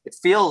bunker, it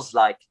feels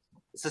like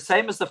it's the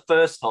same as the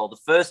first hole, the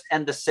first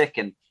and the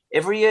second.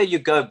 Every year you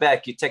go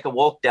back, you take a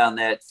walk down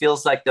there, it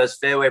feels like those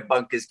fairway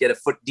bunkers get a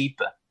foot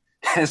deeper.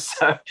 And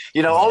so,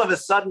 you know, all of a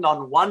sudden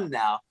on 1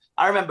 now,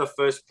 I remember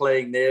first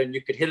playing there and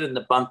you could hit it in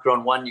the bunker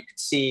on 1, you could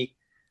see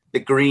the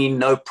green,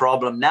 no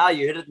problem. Now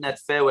you hit it in that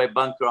fairway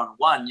bunker on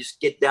 1, you just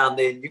get down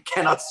there and you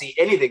cannot see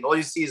anything. All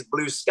you see is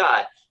blue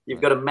sky.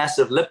 You've got a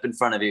massive lip in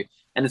front of you.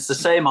 And it's the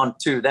same on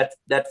 2.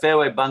 That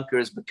fairway bunker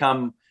has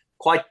become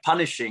quite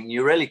punishing.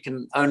 You really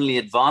can only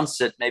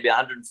advance it maybe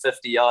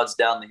 150 yards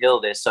down the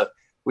hill there. So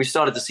we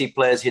started to see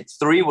players hit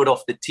 3-wood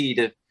off the tee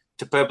to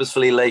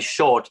purposefully lay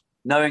short,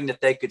 knowing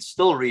that they could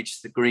still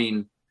reach the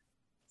green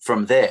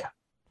from there.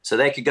 So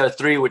they could go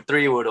 3-wood,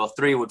 3-wood, or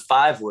 3-wood,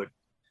 5-wood.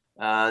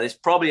 There's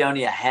probably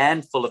only a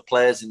handful of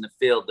players in the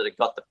field that have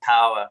got the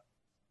power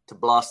to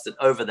blast it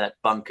over that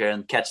bunker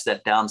and catch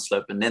that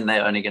downslope, and then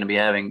they're only going to be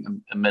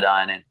having a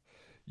mid-iron in.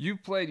 You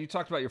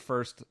talked about your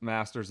first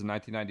Masters in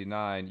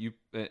 1999,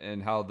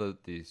 and how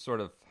the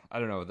sort of, I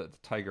don't know, the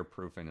tiger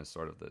proofing is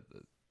sort of the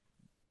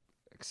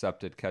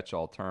accepted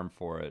catch-all term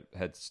for it,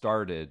 had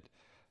started.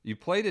 You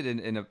played it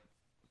in a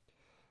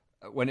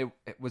when it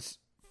was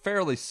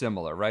fairly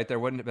similar, right? There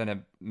wouldn't have been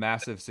a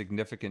massive,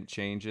 significant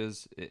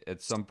changes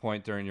at some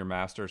point during your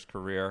Masters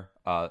career.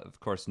 Of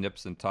course,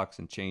 nips and tucks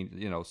and change,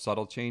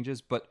 subtle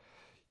changes, but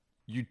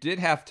you did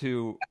have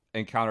to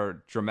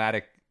encounter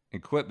dramatic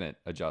equipment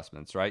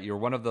adjustments, right? You're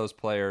one of those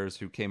players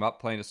who came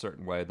up playing a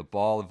certain way, the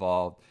ball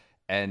evolved,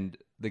 and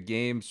the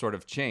game sort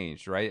of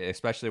changed, right?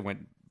 Especially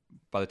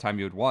by the time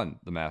you had won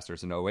the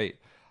Masters in '08.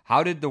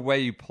 How did the way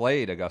you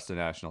played Augusta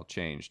National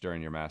change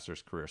during your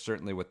Masters career?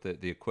 Certainly with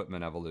the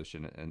equipment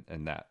evolution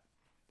and that.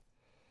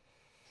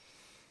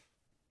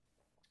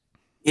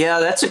 Yeah,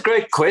 that's a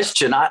great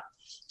question.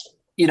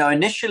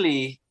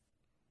 Initially,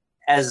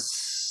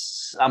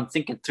 as I'm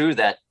thinking through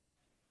that,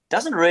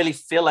 doesn't really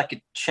feel like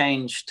it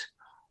changed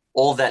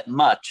all that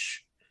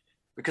much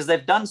because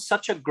they've done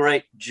such a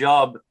great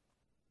job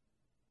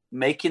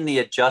making the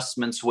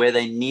adjustments where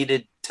they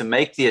needed to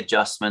make the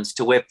adjustments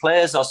to where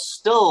players are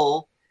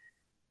still,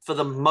 for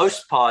the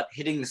most part,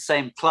 hitting the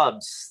same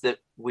clubs that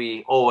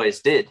we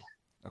always did.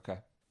 Okay.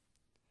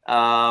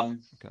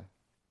 Okay.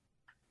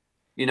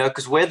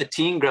 Because where the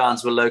team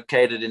grounds were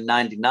located in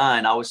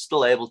 '99, I was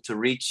still able to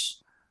reach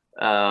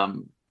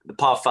the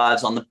par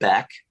fives on the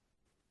back.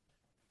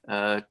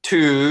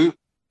 Two,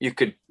 you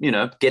could,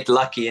 get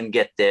lucky and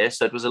get there.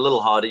 So it was a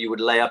little harder. You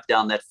would lay up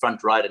down that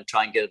front right and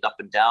try and get it up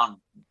and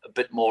down a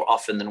bit more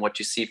often than what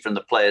you see from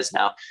the players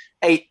now.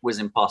 8 was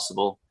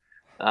impossible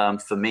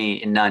for me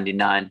in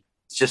 '99.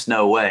 It's just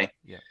no way.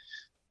 Yeah.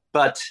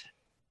 But,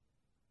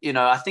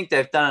 I think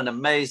they've done an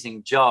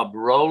amazing job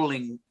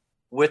rolling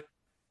with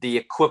the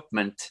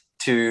equipment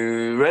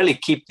to really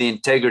keep the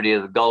integrity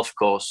of the golf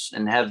course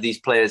and have these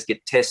players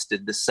get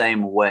tested the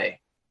same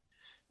way.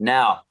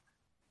 Now,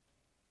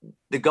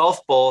 the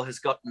golf ball has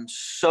gotten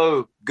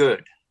so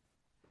good,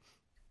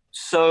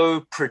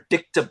 so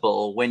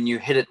predictable when you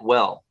hit it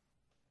well,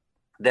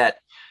 that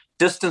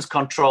distance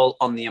control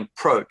on the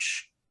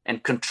approach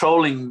and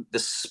controlling the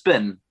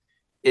spin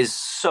is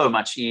so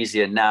much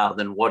easier now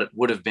than what it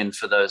would have been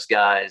for those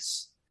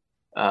guys,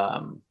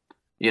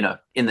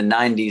 in the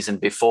 90s and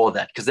before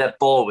that, because that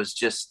ball was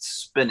just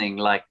spinning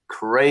like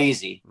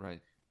crazy. Right.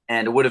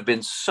 And it would have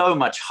been so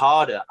much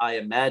harder, I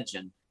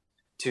imagine,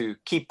 to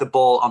keep the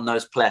ball on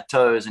those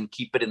plateaus and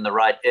keep it in the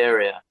right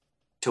area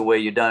to where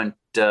you don't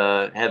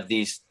have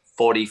these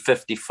 40,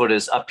 50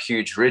 footers up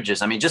huge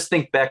ridges. I mean, just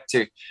think back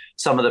to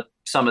some of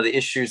the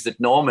issues that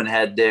Norman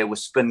had there with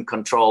spin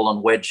control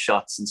on wedge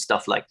shots and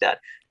stuff like that.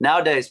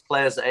 Nowadays,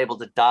 players are able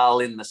to dial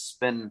in the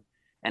spin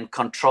and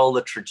control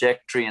the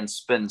trajectory and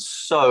spin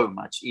so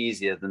much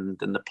easier than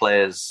the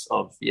players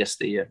of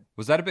yesteryear.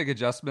 Was that a big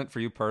adjustment for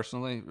you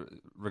personally,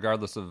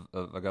 regardless of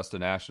Augusta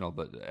National,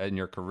 but in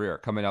your career,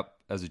 coming up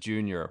as a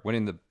junior,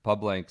 winning the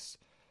pub links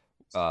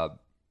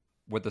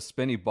with the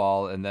spinny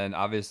ball, and then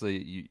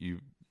obviously you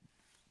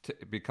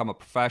become a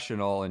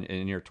professional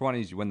in your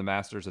 20s, you win the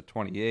Masters at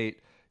 28,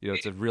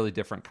 it's a really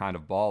different kind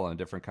of ball and a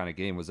different kind of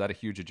game. Was that a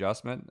huge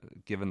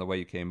adjustment given the way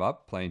you came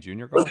up playing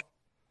junior golf?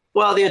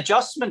 Well, the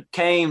adjustment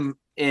came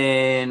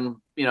in,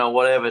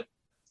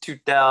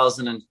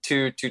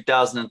 2002,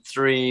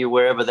 2003,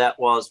 wherever that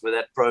was, where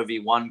that Pro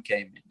V1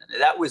 came in.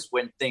 And that was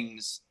when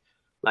things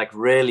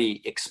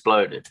really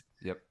exploded.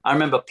 Yep. I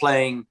remember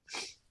playing,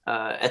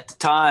 at the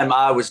time,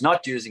 I was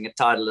not using a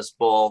Titleist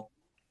ball.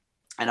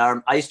 And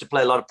I used to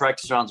play a lot of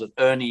practice rounds with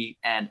Ernie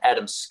and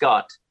Adam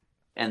Scott,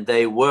 and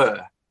they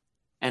were.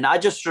 And I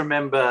just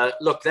remember,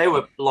 look, they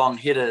were long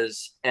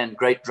hitters and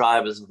great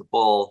drivers of the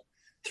ball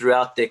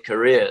throughout their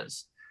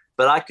careers,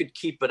 but I could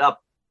keep it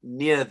up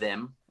near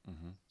them,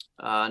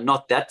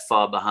 not that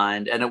far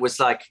behind. And it was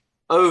like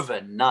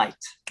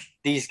overnight,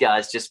 these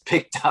guys just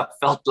picked up,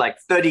 felt like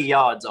 30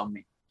 yards on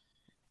me.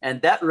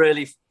 And that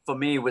really, for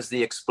me, was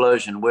the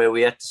explosion where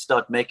we had to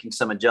start making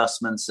some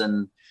adjustments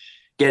and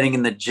getting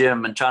in the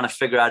gym and trying to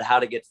figure out how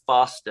to get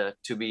faster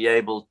to be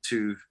able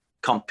to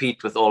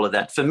compete with all of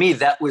that. For me,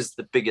 that was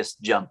the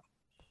biggest jump,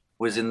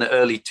 was in the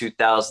early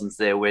 2000s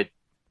there, where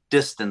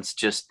distance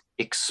just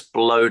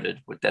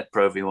exploded with that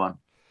Pro V1.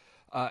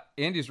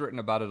 Andy's written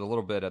about it a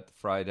little bit at the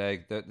Fried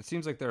Egg. It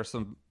seems like there are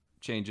some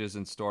changes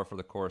in store for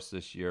the course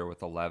this year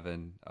with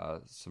 11,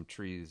 some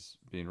trees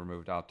being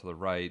removed out to the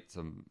right,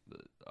 some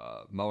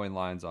mowing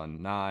lines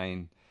on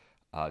 9,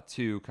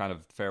 2 kind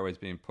of fairways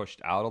being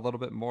pushed out a little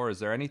bit more. Is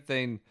there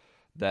anything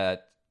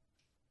that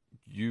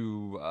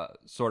you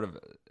sort of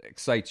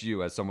excites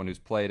you as someone who's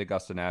played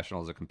Augusta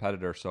National as a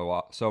competitor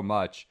so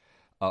much,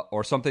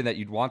 or something that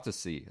you'd want to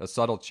see, a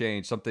subtle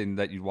change, something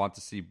that you'd want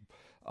to see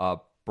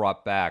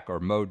brought back or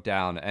mowed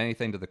down,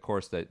 anything to the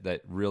course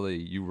that really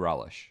you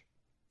relish?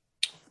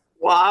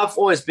 Well, I've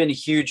always been a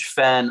huge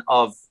fan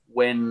of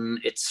when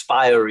it's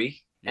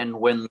fiery and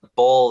when the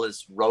ball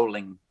is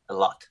rolling a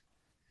lot.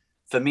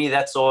 For me,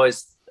 that's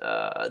always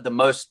the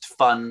most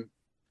fun.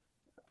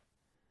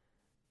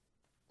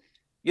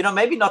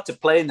 Maybe not to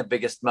play in the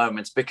biggest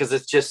moments because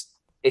it's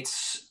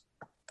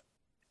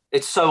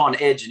so on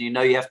edge and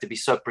you have to be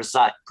so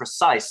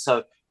precise.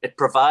 So it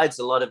provides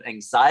a lot of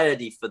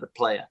anxiety for the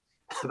player.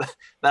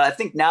 But I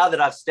think now that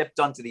I've stepped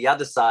onto the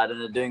other side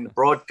and are doing the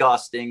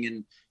broadcasting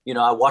and,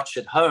 I watch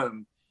at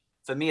home,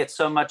 for me, it's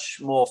so much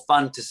more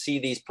fun to see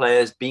these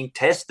players being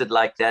tested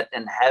like that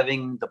and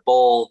having the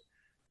ball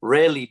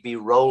really be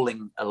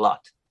rolling a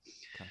lot.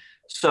 Okay.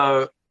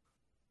 So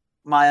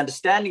my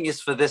understanding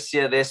is for this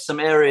year, there's some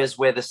areas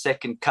where the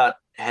second cut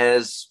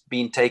has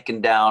been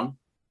taken down.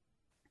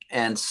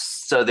 And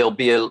so there'll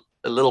be a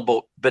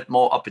little bit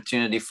more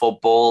opportunity for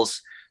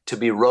balls to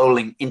be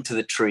rolling into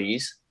the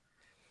trees.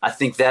 I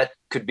think that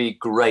could be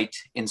great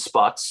in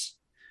spots.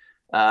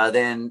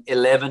 Then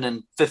 11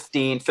 and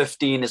 15.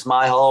 15 is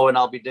my hole, and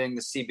I'll be doing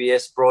the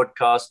CBS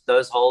broadcast.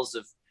 Those holes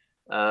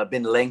have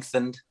been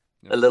lengthened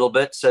a little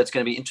bit, so it's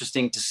going to be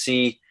interesting to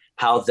see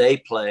how they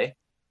play.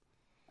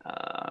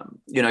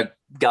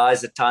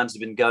 Guys at times have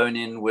been going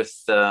in with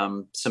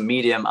some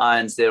medium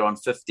irons there on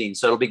 15.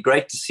 So it'll be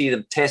great to see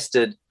them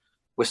tested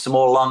with some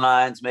more long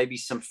irons, maybe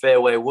some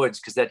fairway woods,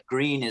 because that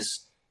green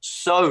is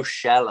so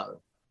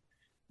shallow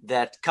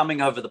that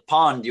coming over the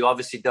pond, you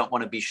obviously don't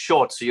want to be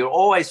short. So you're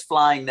always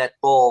flying that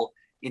ball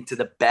into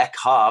the back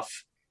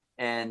half.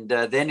 And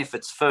then if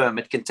it's firm,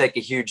 it can take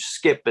a huge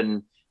skip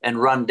and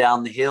run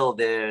down the hill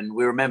there. And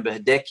we remember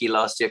Hideki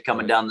last year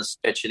coming down the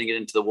stretch and get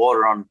into the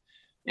water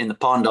in the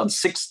pond on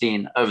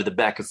 16 over the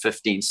back of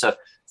 15. So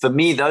for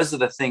me, those are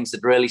the things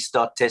that really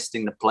start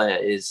testing the player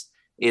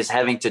is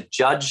having to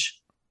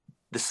judge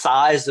the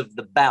size of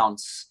the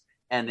bounce.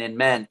 And then,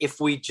 man,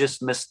 if we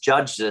just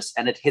misjudge this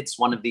and it hits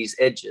one of these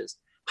edges,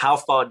 how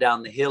far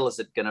down the hill is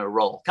it going to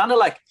roll? Kind of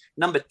like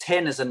number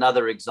 10 is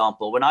another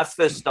example. When I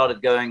first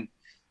started going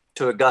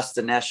to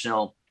Augusta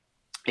National,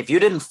 if you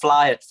didn't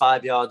fly at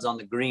 5 yards on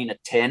the green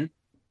at 10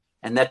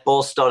 and that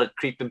ball started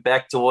creeping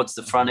back towards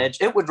the front edge,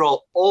 it would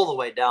roll all the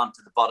way down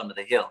to the bottom of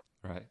the hill.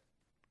 Right.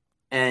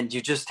 And you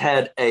just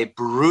had a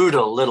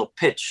brutal little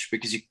pitch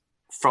because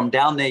from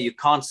down there, you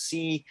can't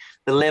see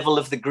the level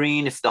of the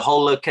green. If the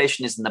whole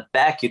location is in the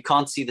back, you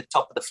can't see the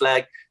top of the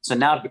flag. So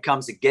now it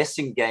becomes a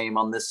guessing game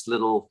on this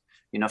little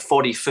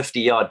 40,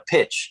 50-yard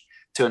pitch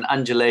to an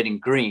undulating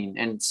green.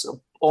 And it's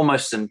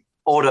almost an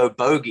auto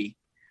bogey.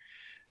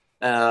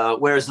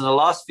 Whereas in the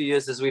last few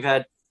years, as we've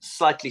had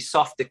slightly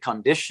softer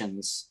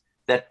conditions,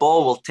 that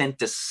ball will tend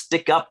to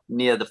stick up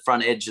near the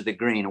front edge of the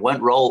green. It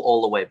won't roll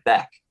all the way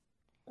back.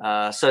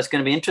 So it's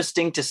going to be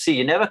interesting to see.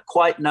 You never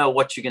quite know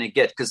what you're going to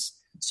get because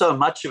so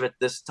much of it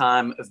this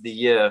time of the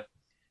year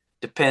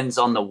depends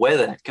on the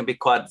weather. It can be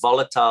quite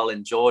volatile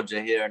in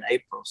Georgia here in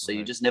April. So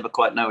you just never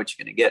quite know what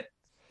you're going to get.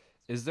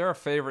 Is there a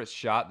favorite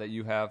shot that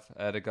you have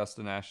at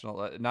Augusta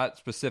National? Not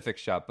specific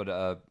shot, but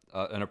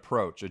an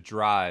approach, a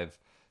drive,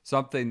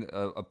 something,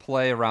 a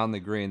play around the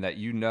green that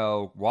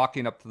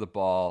walking up to the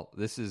ball,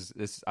 this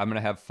I'm going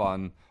to have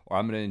fun or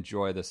I'm going to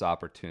enjoy this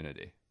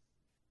opportunity?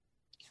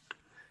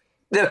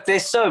 Look,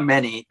 there's so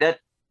many. That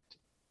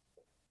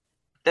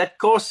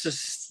course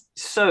is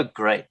so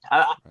great.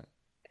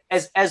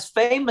 As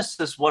famous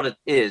as what it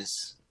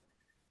is,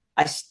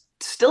 I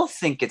still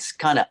think it's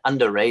kind of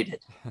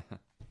underrated.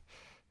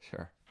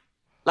 Sure.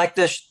 Like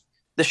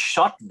the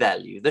shot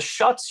value, the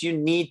shots you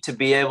need to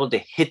be able to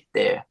hit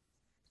there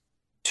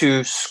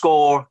to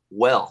score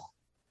well.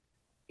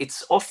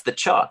 It's off the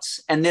charts.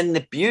 And then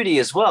the beauty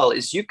as well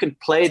is you can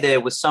play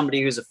there with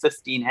somebody who's a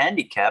 15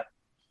 handicap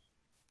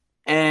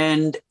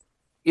and,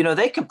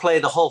 they can play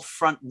the whole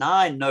front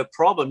 9, no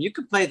problem. You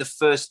can play the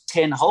first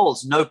 10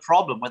 holes, no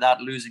problem without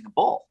losing a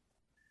ball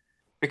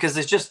because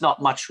there's just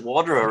not much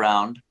water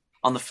around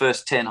on the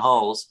first 10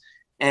 holes.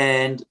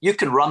 And you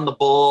can run the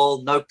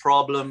ball, no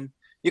problem.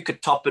 You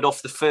could top it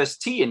off the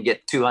first tee and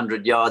get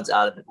 200 yards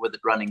out of it with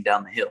it running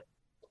down the hill.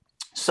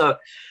 So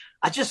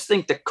I just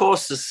think the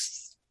course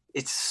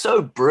it's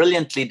so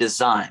brilliantly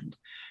designed.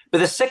 But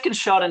the second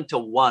shot into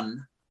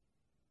one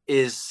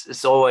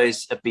is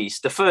always a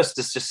beast. The first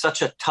is just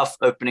such a tough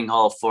opening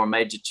hole for a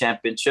major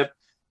championship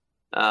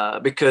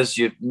because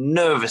you're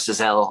nervous as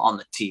hell on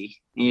the tee.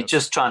 You're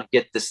just trying to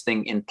get this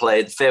thing in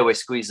play. The fairway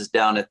squeezes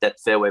down at that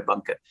fairway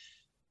bunker.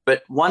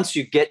 But once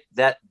you get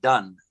that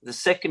done, the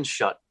second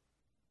shot,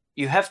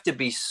 you have to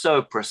be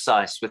so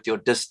precise with your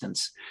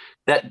distance.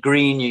 That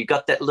green, you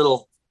got that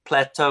little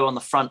plateau on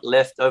the front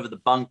left over the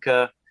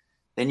bunker.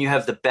 Then you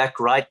have the back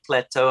right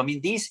plateau. I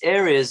mean, these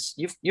areas,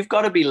 you've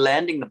got to be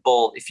landing the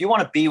ball. If you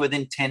want to be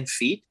within 10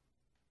 feet,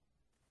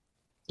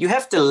 you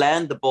have to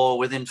land the ball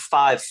within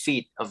 5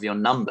 feet of your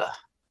number.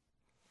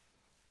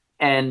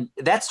 And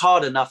that's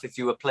hard enough if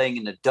you were playing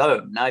in a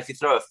dome. Now, if you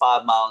throw a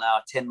 5 mile an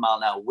hour, 10 mile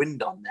an hour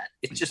wind on that,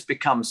 it just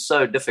becomes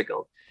so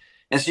difficult.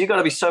 And so you've got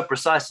to be so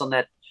precise on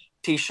that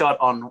tee shot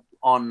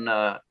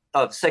the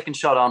second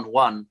shot on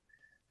one.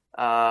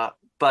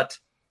 But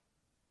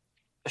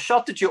a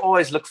shot that you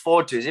always look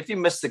forward to is if you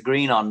miss the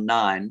green on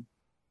 9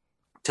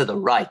 to the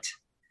right.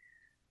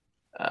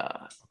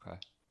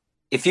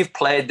 If you've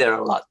played there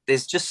a lot,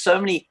 there's just so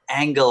many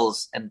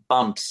angles and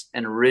bumps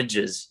and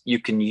ridges you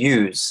can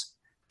use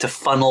to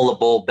funnel the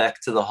ball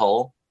back to the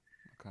hole.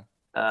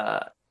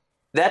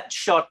 That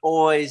shot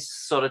always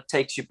sort of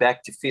takes you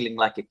back to feeling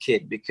like a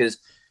kid because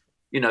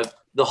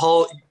the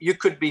hole, you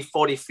could be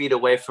 40 feet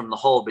away from the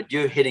hole, but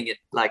you're hitting it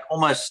like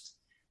almost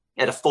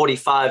at a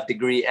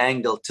 45-degree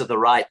angle to the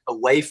right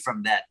away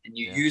from that. And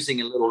you're using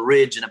a little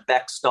ridge and a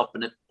backstop,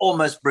 and it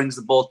almost brings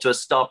the ball to a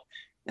stop.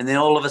 And then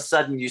all of a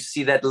sudden you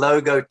see that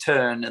logo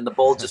turn and the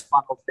ball just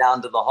funnels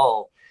down to the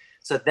hole.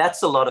 So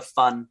that's a lot of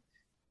fun.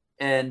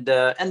 And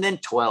then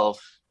 12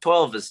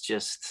 is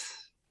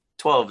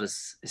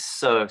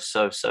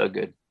so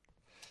good.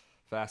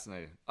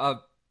 Fascinating.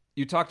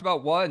 You talked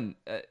about one.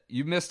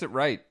 You missed it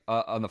right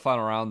on the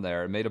final round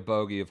there and made a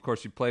bogey. Of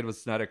course, you played with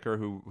Snedeker,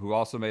 who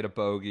also made a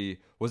bogey.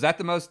 Was that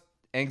the most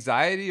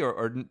anxiety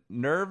or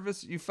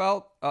nervous you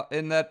felt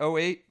in that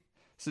 08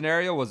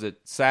 scenario? Was it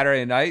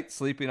Saturday night,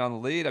 sleeping on the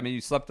lead? I mean,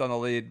 you slept on the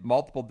lead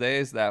multiple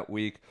days that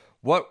week.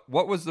 What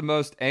was the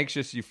most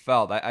anxious you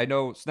felt? I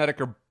know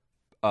Snedeker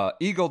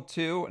eagled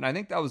 2, and I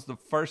think that was the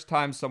first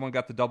time someone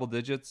got the double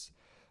digits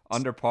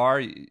under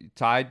par.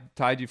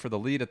 Tied you for the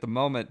lead at the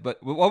moment.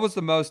 But what was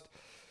the most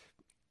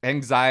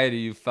anxiety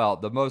you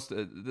felt, the most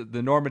the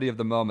enormity of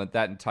the moment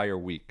that entire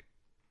week?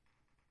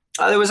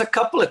 There was a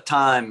couple of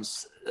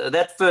times.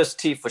 That first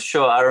tee for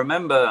sure. I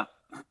remember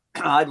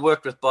I'd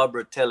worked with Bob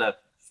Rotella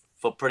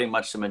for pretty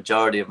much the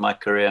majority of my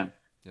career.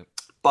 Yep.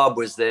 Bob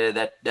was there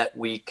that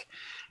week,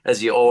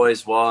 as he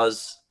always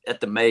was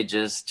at the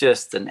majors,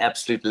 just an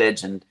absolute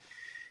legend.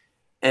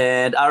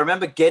 And I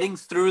remember getting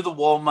through the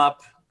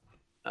warm-up,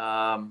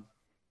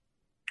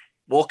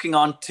 walking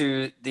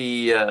onto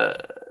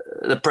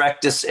the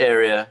practice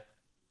area,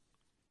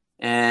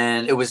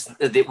 and it was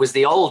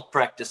the old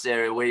practice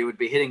area where you would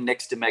be hitting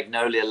next to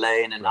Magnolia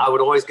Lane, and I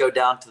would always go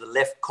down to the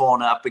left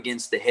corner up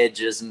against the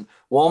hedges and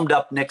warmed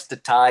up next to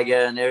Tiger,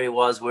 and there he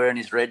was wearing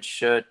his red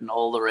shirt and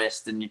all the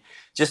rest, and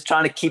just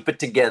trying to keep it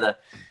together.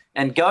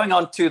 And going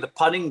on to the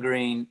putting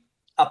green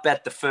up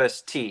at the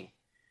first tee,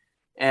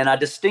 and I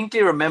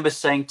distinctly remember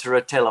saying to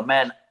Rotella,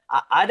 man,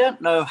 I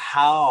don't know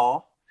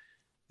how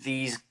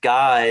these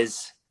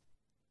guys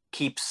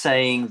keep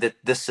saying that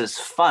this is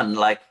fun.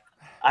 Like,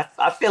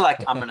 I feel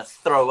like I'm going to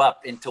throw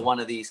up into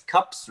one of these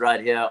cups right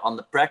here on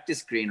the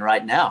practice green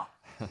right now.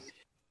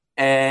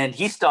 And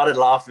he started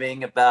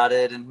laughing about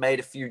it and made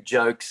a few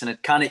jokes, and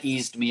it kind of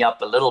eased me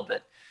up a little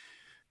bit.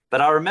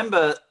 But I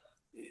remember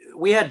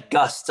we had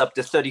gusts up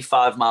to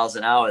 35 miles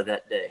an hour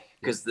that day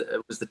because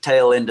it was the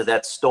tail end of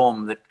that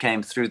storm that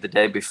came through the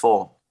day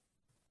before.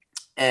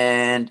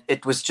 And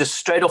it was just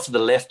straight off to the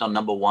left on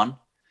number 1.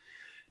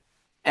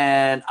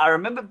 And I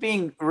remember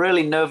being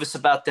really nervous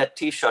about that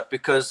tee shot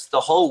because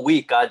the whole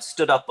week I'd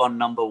stood up on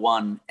number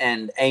 1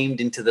 and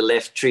aimed into the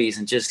left trees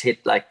and just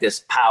hit like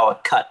this power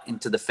cut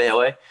into the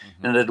fairway.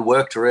 Mm-hmm. And it had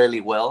worked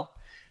really well.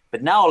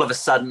 But now all of a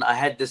sudden I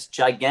had this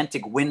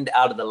gigantic wind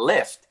out of the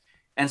left.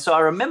 And so I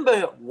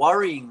remember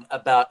worrying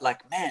about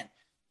like, man,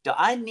 do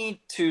I need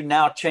to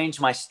now change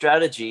my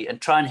strategy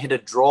and try and hit a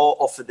draw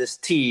off of this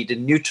tee to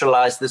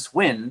neutralize this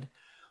wind?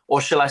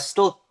 Or shall I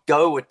still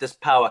go with this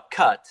power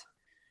cut?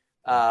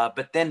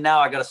 But then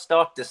now I got to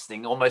start this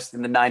thing almost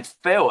in the 9th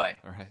fairway.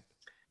 All right.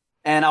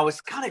 And I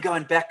was kind of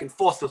going back and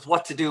forth with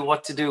what to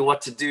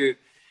do,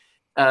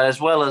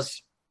 as well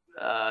as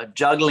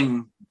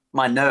juggling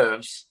my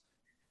nerves,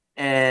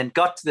 and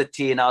got to the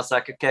tee and I was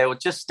like, okay, well,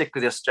 just stick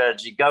with your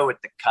strategy, go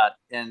with the cut.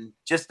 And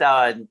just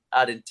how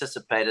I'd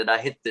anticipated, I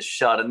hit this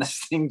shot and this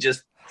thing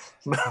just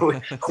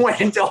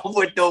went off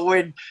with the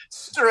wind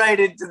straight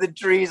into the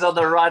trees on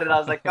the right. And I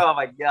was like, oh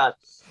my God.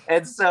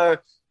 And so,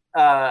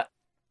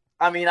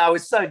 I mean, I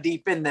was so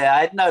deep in there. I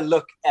had no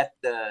look at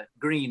the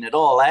green at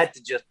all. I had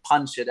to just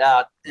punch it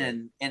out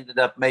and ended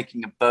up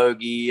making a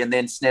bogey. And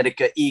then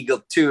Snedeker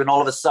eagled 2. And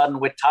all of a sudden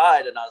we're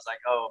tied. And I was like,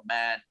 oh,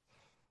 man.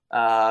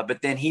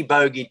 But then he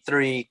bogeyed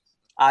 3.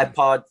 I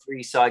parred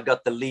 3. So I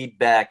got the lead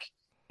back.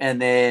 And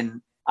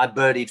then I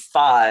birdied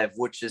 5,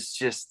 which is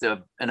just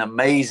an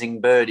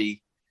amazing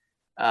birdie.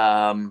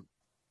 And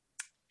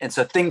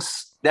so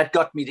that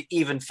got me to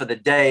even for the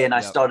day. And I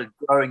started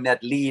growing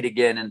that lead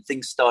again. And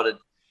things started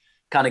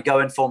kind of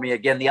going for me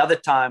again. The other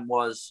time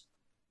was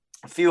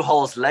a few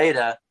holes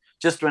later,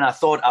 just when I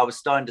thought I was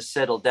starting to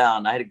settle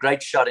down. I had a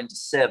great shot into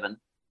 7.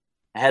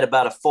 I had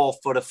about a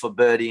 4-footer for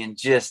birdie and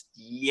just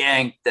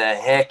yanked the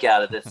heck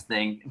out of this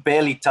thing.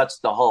 Barely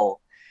touched the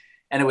hole.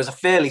 And it was a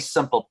fairly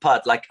simple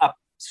putt, like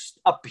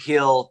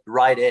uphill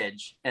right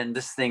edge. And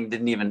this thing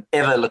didn't even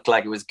ever look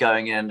like it was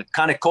going in. It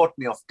kind of caught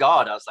me off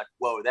guard. I was like,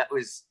 whoa, that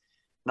was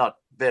not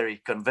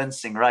very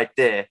convincing right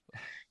there.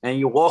 And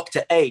you walk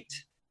to 8.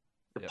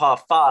 The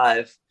par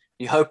 5,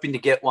 you're hoping to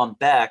get one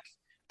back,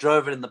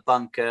 drove it in the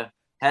bunker,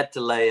 had to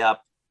lay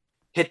up,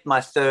 hit my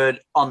 3rd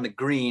on the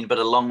green, but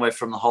a long way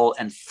from the hole,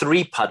 and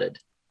 3-putted.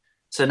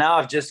 So now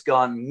I've just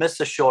gone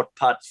miss a short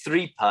putt,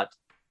 3-putt.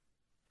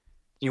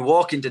 You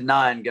walk into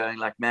 9 going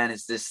like, man,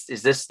 is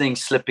this thing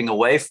slipping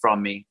away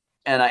from me?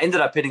 And I ended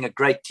up hitting a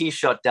great tee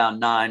shot down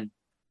 9,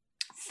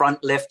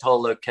 front left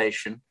hole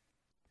location.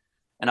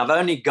 And I've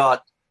only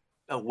got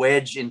a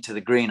wedge into the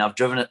green. I've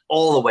driven it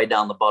all the way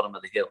down the bottom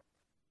of the hill.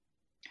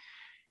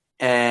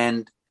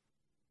 And,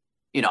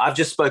 you know, I've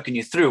just spoken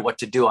you through what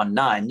to do on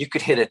 9. You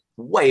could hit it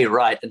way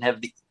right and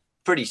have the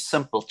pretty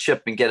simple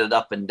chip and get it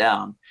up and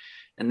down.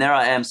 And there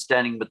I am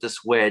standing with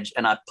this wedge,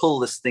 and I pull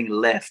this thing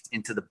left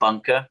into the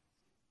bunker.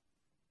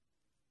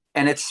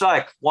 And it's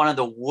like one of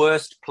the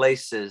worst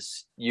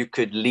places you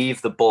could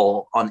leave the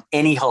ball on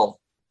any hole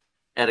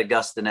at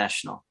Augusta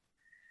National.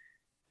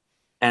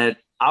 And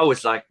I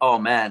was like, oh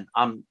man,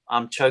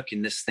 I'm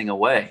choking this thing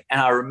away. And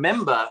I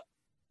remember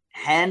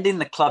handing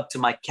the club to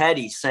my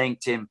caddy, saying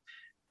to him,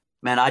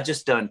 man, I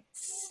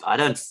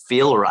don't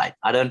feel right.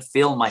 I don't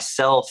feel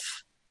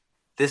myself.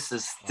 This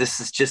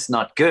is just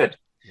not good.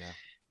 Yeah.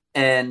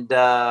 And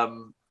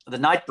the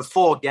night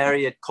before,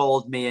 Gary had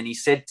called me, and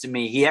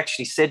he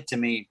actually said to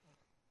me,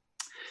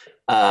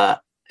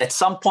 at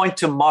some point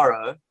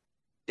tomorrow,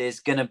 there's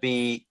going to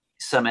be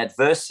some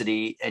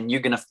adversity, and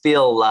you're going to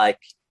feel like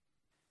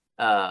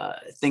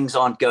things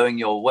aren't going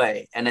your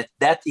way. And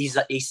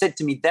he said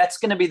to me, that's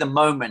going to be the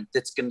moment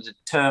that's going to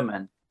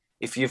determine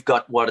if you've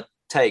got what it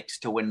takes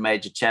to win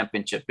major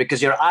championship,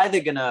 because you're either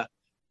going to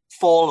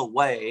fall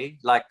away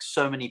like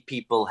so many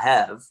people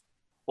have,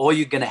 or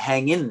you're going to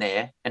hang in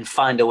there and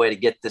find a way to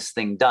get this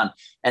thing done.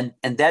 And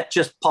that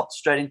just popped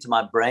straight into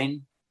my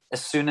brain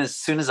as soon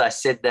as I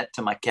said that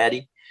to my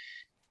caddy.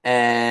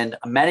 And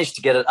I managed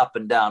to get it up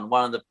and down.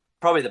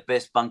 Probably the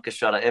best bunker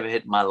shot I ever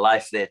hit in my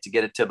life there, to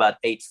get it to about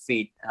 8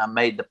 feet. And I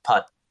made the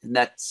putt. And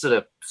that sort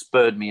of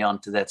spurred me on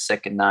to that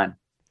second 9.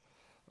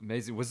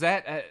 Amazing. Was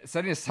that,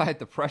 setting aside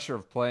the pressure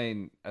of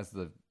playing as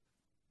the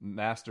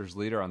Masters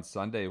leader on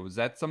Sunday, was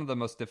that some of the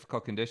most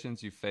difficult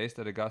conditions you faced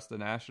at Augusta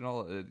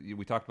National?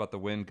 We talked about the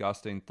wind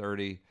gusting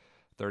 30,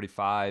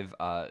 35.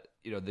 The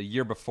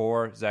year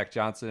before, Zach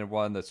Johnson had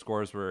won. The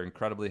scores were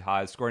incredibly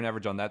high. Scoring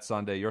average on that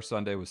Sunday, your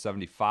Sunday, was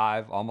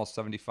 75, almost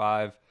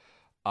 75.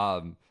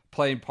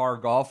 Playing par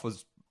golf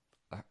was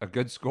a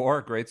good score,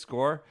 great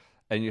score,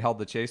 and you held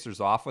the chasers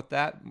off with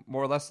that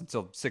more or less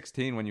until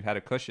 16 when you had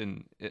a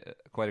cushion,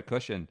 quite a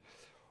cushion.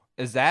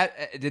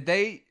 Did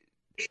they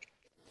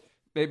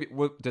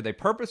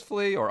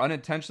purposefully or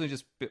unintentionally,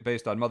 just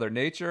based on Mother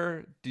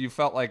Nature? Do you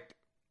felt like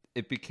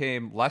it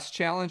became less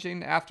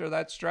challenging after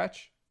that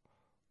stretch?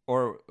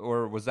 Or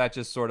was that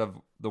just sort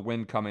of the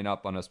wind coming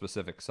up on a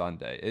specific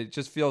Sunday? It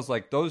just feels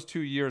like those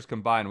 2 years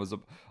combined was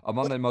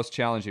among the most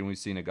challenging we've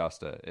seen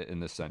Augusta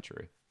in this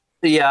century.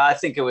 Yeah, I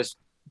think it was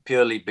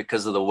purely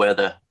because of the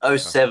weather.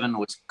 07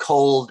 was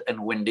cold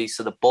and windy,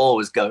 so the ball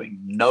was going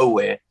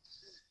nowhere,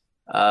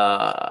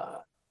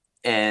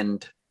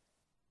 and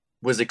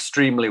was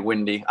extremely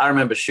windy. I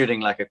remember shooting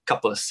like a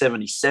couple of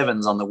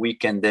 77s on the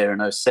weekend there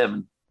in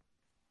 07,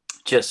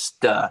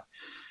 just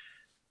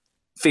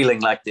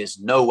feeling like there's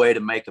no way to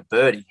make a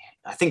birdie.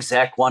 I think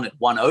Zach won it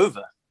 1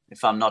 over,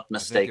 if I'm not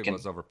mistaken. I think it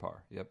was over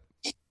par. Yep.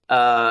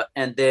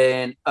 And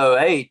then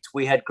 08,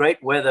 we had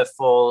great weather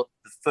for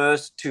the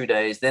first 2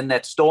 days. Then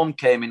that storm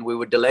came in. We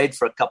were delayed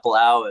for a couple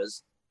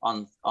hours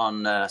on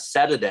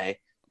Saturday,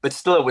 but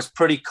still it was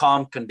pretty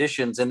calm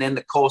conditions. And then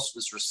the course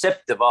was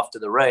receptive after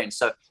the rain.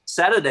 So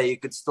Saturday you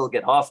could still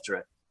get after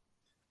it.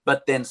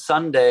 But then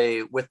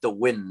Sunday with the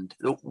wind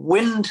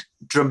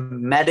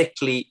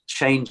dramatically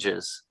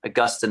changes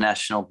Augusta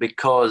National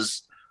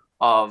because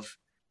of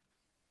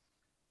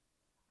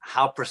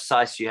how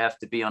precise you have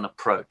to be on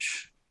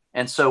approach.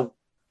 And so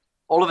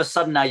all of a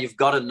sudden now you've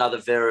got another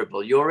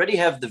variable. You already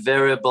have the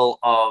variable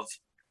of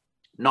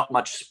not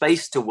much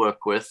space to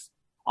work with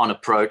on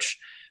approach,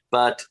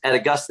 but at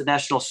Augusta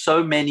National,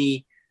 so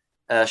many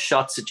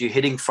shots that you're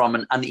hitting from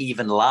an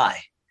uneven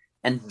lie.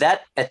 And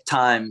that at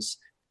times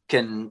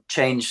can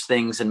change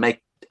things and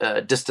make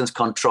distance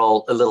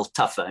control a little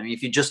tougher. I mean,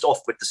 if you're just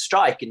off with the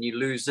strike and you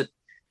lose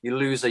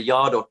a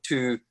yard or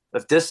two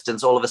of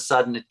distance, all of a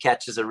sudden it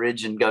catches a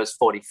ridge and goes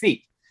 40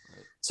 feet.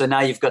 Right. So now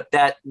you've got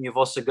that, and you've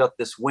also got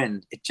this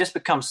wind. It just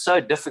becomes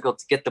so difficult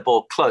to get the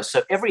ball close.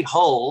 So every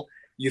hole,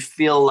 you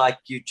feel like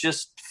you're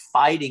just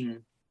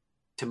fighting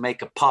to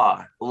make a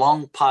par.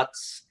 Long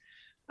putts,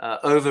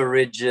 over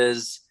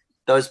ridges.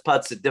 Those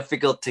putts are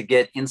difficult to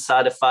get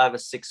inside of 5 or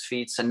 6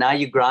 feet. So now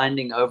you're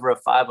grinding over a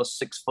 5 or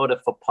 6 footer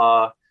for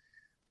par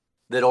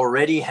that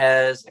already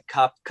has a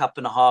cup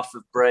and a half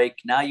of break.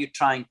 Now you're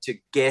trying to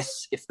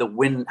guess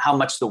how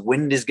much the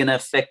wind is going to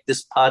affect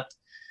this putt.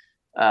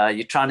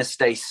 You're trying to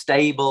stay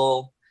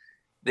stable.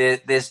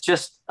 There's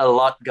just a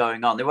lot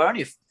going on. There were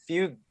only a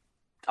few,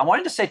 I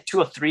wanted to say 2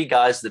 or 3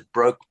 guys that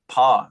broke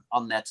par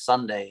on that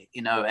Sunday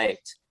in 08.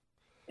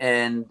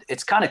 And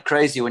it's kind of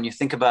crazy when you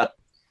think about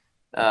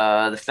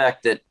the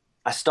fact that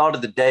I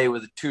started the day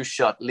with a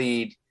 2-shot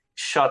lead,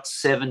 shot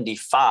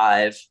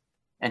 75,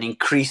 and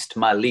increased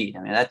my lead.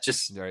 I mean, that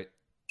just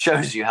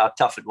shows you how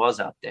tough it was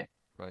out there.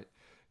 Right.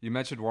 You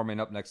mentioned warming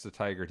up next to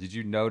Tiger. Did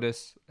you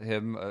notice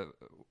him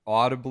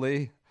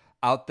audibly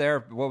out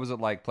there? What was it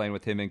like playing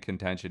with him in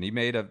contention? He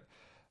made a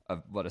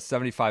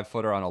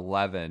 75-footer on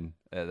 11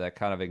 that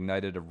kind of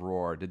ignited a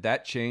roar. Did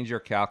that change your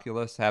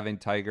calculus, having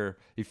Tiger?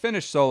 He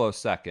finished solo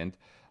second.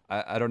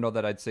 I don't know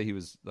that I'd say he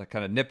was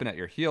kind of nipping at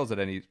your heels at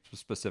any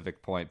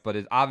specific point, but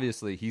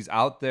obviously he's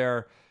out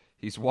there.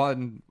 He's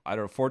won,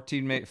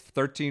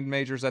 13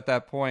 majors at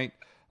that point.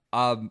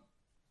 How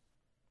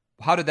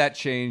how did that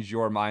change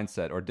your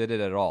mindset, or did it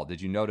at all?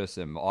 Did you notice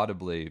him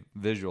audibly,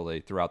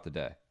 visually throughout the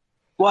day?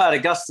 Well, at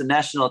Augusta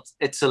National,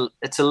 it's a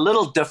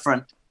little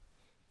different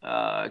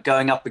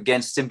going up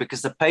against him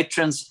because the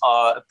patrons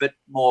are a bit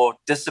more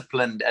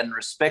disciplined and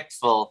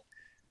respectful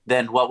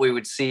than what we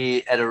would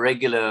see at a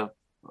regular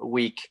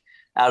week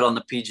out on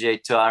the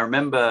PGA Tour. I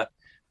remember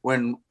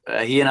when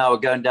he and I were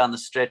going down the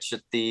stretch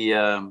at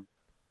the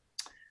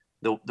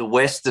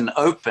Western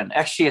Open.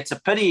 Actually, it's a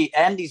pity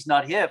Andy's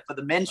not here for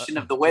the mention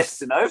of the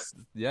Western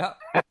Open. Yeah.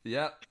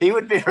 He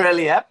would be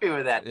really happy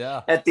with that.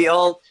 Yeah. At the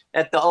old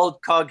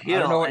Cog Hill. I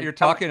don't know what you're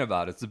talking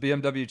about. It's the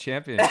BMW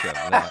Championship.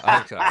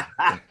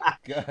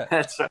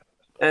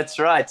 That's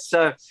right.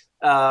 So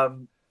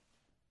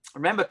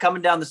remember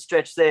coming down the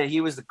stretch there,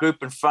 he was the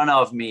group in front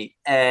of me,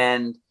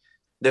 and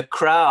the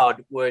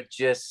crowd were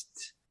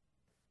just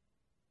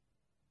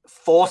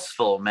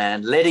forceful,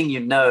 man, letting you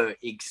know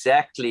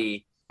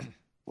exactly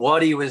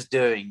what he was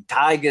doing.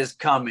 Tiger's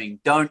coming.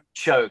 Don't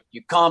choke.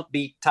 You can't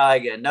beat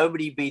Tiger.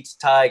 Nobody beats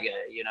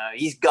Tiger. You know,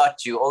 he's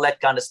got you, all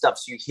that kind of stuff.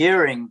 So you're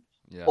hearing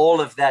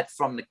all of that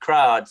from the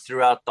crowd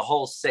throughout the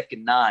whole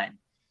second nine.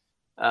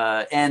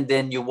 And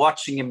then you're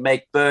watching him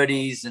make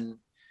birdies and,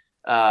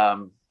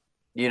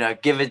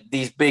 give it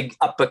these big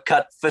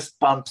uppercut fist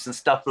bumps and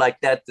stuff like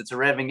that. That's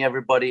revving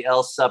everybody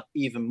else up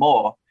even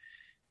more.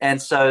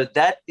 And so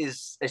that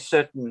is a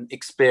certain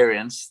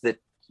experience that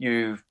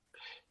you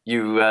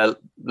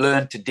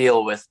learn to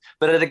deal with.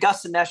 But at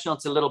Augusta National,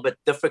 it's a little bit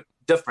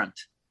different.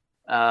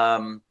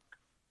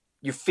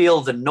 You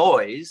feel the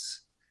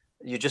noise.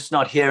 You're just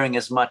not hearing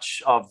as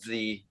much of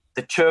the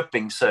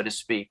chirping, so to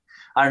speak.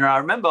 I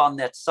remember on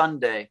that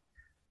Sunday,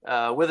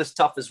 with as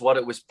tough as what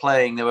it was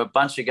playing, there were a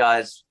bunch of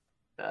guys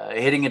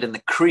hitting it in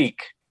the creek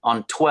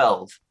on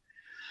 12.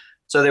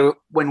 So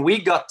when we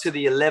got to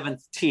the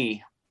 11th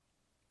tee,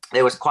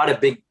 there was quite a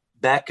big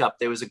backup.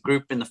 There was a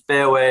group in the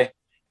fairway,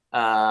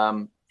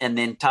 and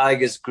then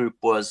Tiger's group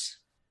was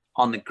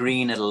on the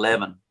green at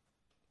 11.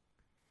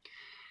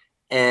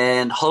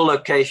 And whole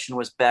location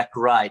was back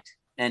right,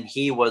 and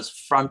he was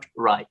front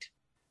right.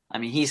 I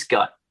mean, he's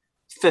got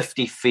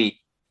 50 feet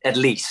at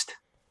least.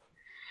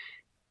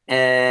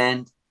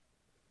 And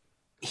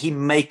he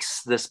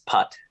makes this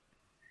putt.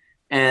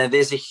 And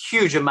there's a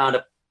huge amount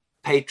of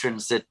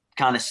patrons that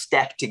kind of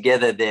stacked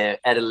together there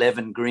at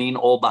 11 green,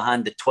 all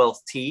behind the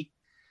 12th tee.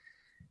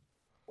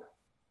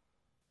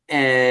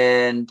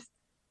 And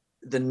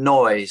the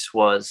noise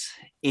was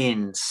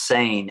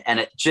insane. And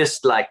it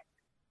just like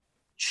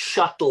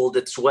shuttled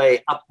its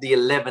way up the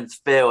 11th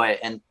fairway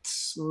and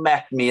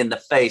smacked me in the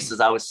face as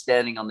I was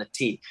standing on the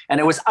tee.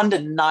 And it was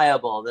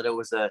undeniable that it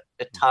was a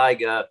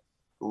Tiger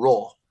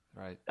roar.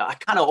 Right. I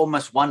kind of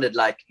almost wondered,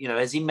 like,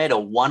 has he made a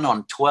 1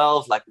 on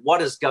 12? Like,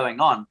 what is going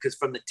on? Because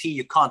from the tee,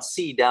 you can't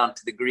see down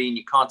to the green.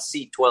 You can't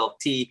see 12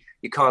 tee.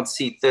 You can't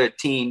see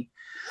 13.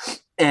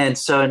 And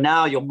so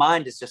now your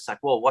mind is just like,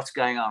 well, what's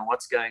going on?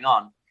 What's going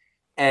on?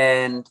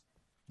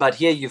 But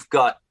here you've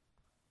got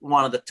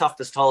one of the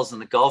toughest holes in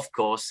the golf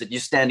course that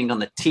you're standing on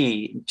the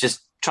tee,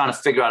 just trying to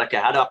figure out, okay,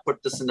 how do I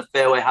put this in the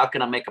fairway? How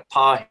can I make a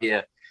par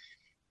here?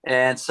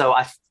 And so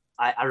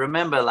I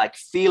remember like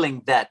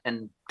feeling that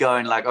and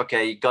going like,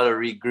 okay, you got to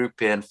regroup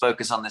here and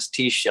focus on this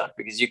tee shot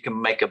because you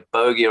can make a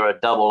bogey or a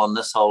double on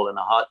this hole in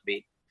a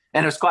heartbeat.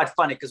 And it was quite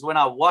funny because when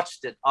I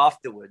watched it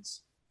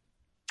afterwards,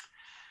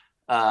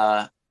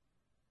 the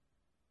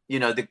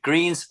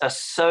greens are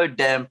so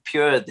damn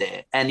pure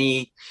there. And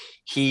he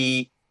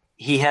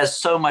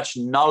has so much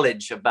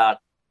knowledge about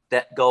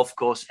that golf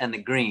course and the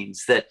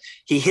greens that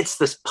he hits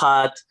this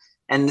putt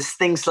and this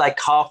thing's like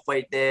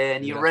halfway there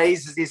and he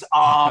raises his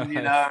arm,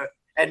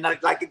 and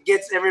like it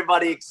gets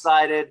everybody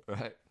excited.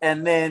 Right.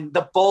 And then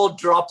the ball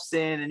drops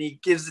in and he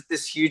gives it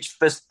this huge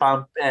fist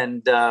bump.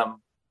 And,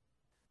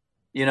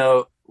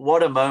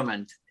 what a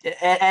moment.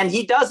 And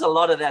he does a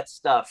lot of that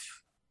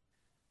stuff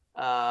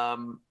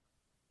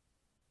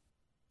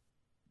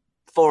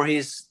for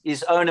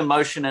his own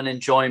emotion and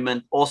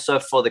enjoyment, also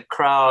for the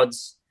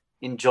crowd's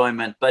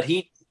enjoyment. But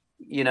he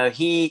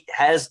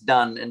has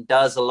done and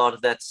does a lot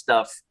of that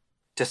stuff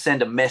to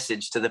send a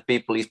message to the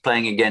people he's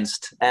playing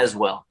against as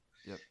well.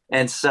 Yep.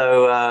 And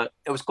so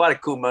it was quite a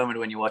cool moment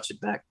when you watch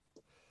it back.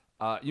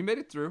 You made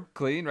it through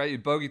clean, right? You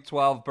bogeyed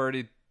 12,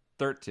 birdied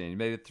 13. You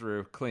made it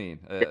through clean.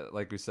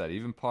 Like we said,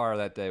 even par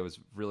that day was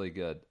really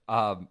good.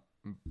 And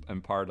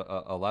par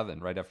 11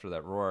 right after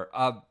that roar.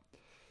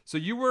 So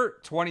you were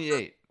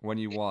 28 when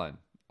you won.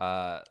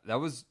 That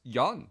was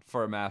young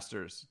for a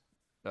Masters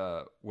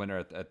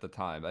winner at the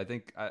time. I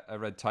think I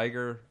read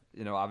Tiger,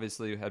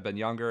 obviously had been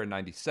younger in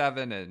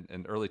 97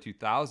 and early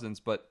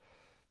 2000s,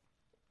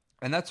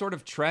 and that sort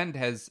of trend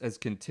has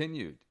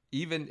continued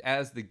even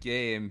as the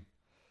game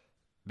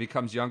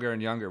becomes younger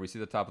and younger. We see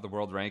the top of the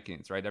world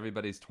rankings, right?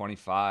 Everybody's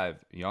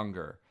 25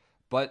 younger.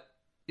 But,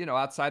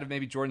 outside of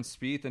maybe Jordan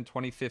Spieth in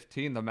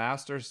 2015, the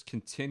Masters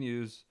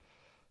continues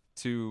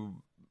to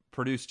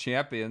produce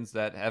champions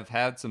that have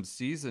had some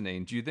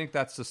seasoning. Do you think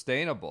that's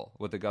sustainable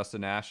with Augusta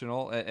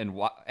National? And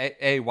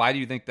why do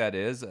you think that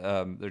is?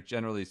 They're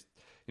generally,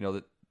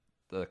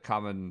 the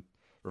common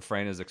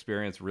refrain his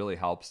experience really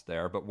helps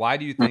there. But why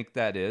do you think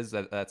that is,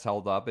 that's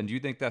held up? And do you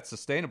think that's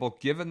sustainable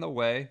given the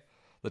way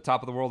the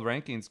top of the world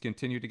rankings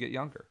continue to get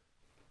younger?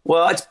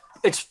 Well,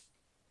 it's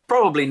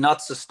probably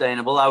not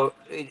sustainable.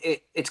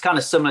 It's kind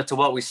of similar to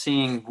what we're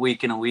seeing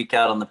week in and week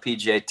out on the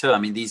PGA Tour. I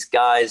mean, these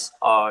guys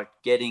are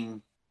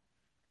getting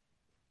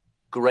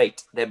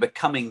great. They're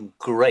becoming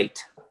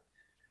great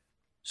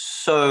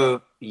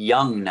so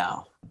young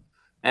now.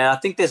 And I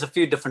think there's a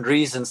few different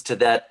reasons to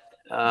that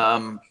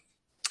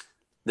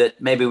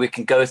that maybe we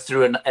can go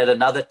through at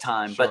another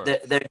time. Sure.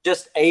 But they're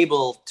just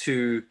able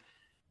to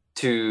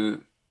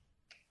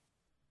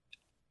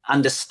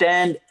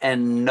understand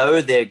and know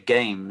their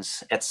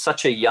games at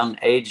such a young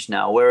age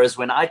now. Whereas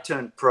when I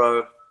turned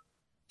pro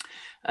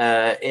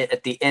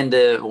at the end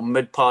of or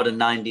mid part of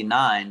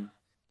 '99,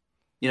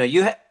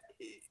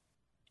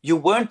 you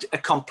weren't a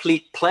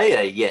complete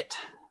player yet.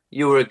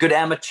 You were a good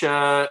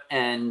amateur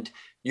and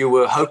you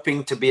were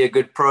hoping to be a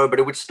good pro, but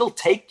it would still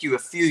take you a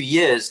few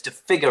years to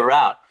figure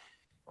out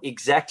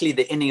exactly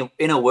the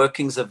inner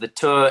workings of the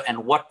tour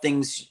and what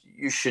things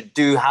you should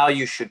do, how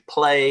you should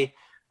play,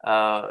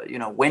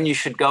 when you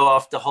should go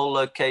after hole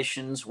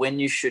locations, when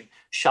you should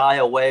shy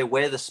away,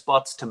 where the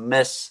spots to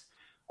miss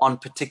on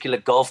particular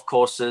golf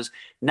courses.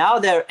 Now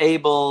they're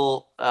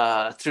able,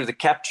 through the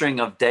capturing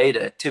of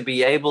data, to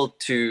be able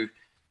to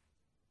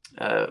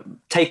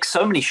take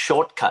so many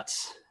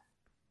shortcuts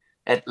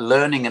at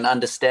learning and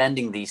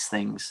understanding these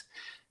things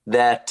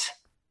that,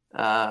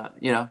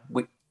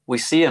 we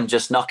see them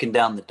just knocking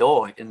down the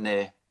door in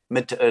their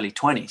mid to early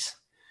 20s.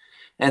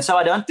 And so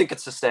I don't think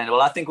it's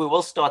sustainable. I think we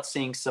will start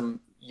seeing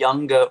some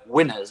younger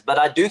winners, but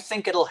I do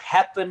think it'll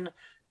happen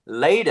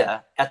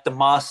later at the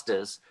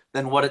Masters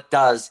than what it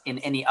does in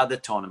any other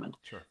tournament.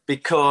 Sure.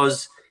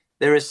 Because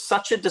there is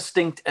such a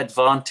distinct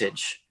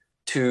advantage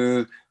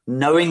to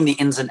knowing the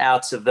ins and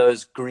outs of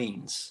those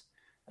greens.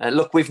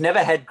 Look, we've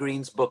never had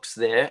greens books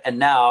there, and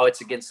now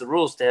it's against the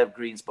rules to have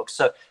greens books.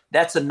 So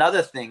that's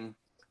another thing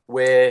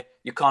where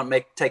you can't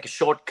take a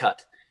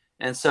shortcut.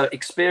 And so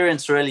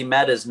experience really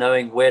matters,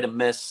 knowing where to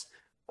miss.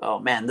 Oh,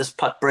 man, this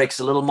putt breaks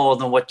a little more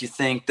than what you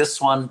think. This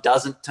one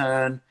doesn't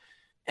turn.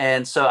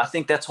 And so I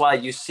think that's why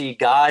you see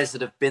guys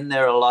that have been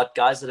there a lot,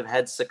 guys that have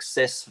had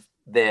success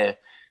there,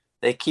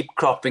 they keep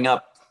cropping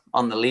up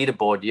on the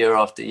leaderboard year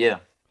after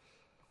year.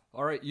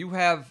 All right, you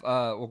have,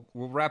 we'll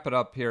wrap it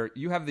up here.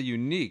 You have the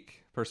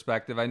unique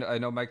perspective. I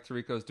know Mike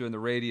Tirico is doing the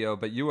radio,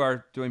 but you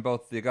are doing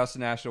both the Augusta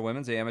National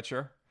Women's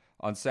Amateur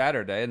on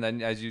Saturday, and then,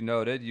 as you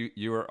noted,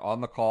 you were on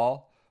the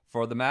call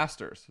for the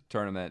Masters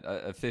tournament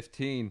at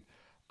 15.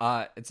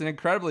 It's an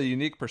incredibly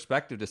unique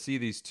perspective to see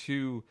these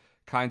two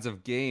kinds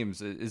of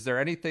games. Is there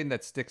anything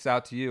that sticks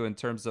out to you in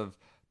terms of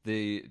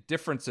the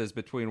differences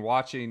between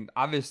watching,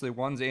 obviously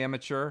one's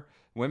amateur,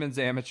 women's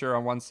amateur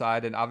on one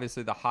side, and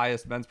obviously the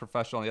highest men's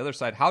professional on the other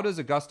side? How does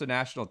Augusta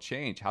National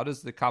change? How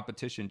does the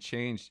competition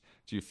change,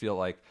 do you feel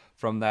like,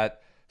 from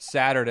that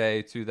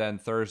Saturday to then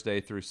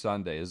Thursday through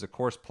Sunday? Is the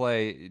course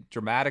play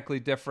dramatically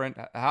different?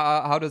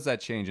 How does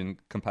that change in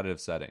competitive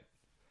setting?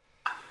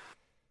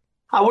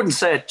 I wouldn't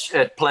say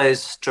it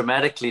plays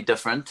dramatically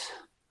different.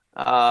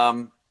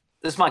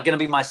 This is going to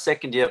be my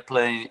second year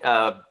playing,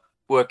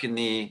 working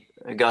the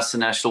Augusta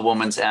National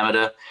Women's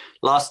Amateur.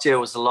 Last year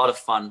was a lot of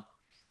fun.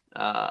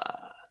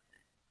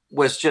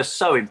 Was just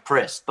so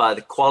impressed by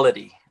the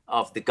quality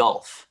of the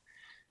golf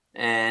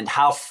and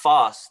how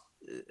fast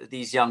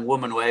these young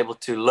women were able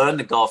to learn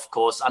the golf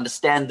course,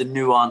 understand the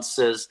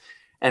nuances,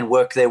 and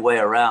work their way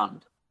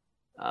around.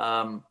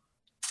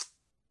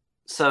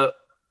 So,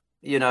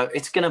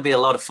 it's going to be a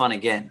lot of fun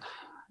again.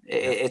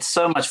 It's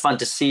so much fun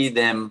to see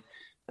them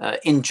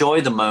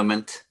enjoy the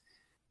moment,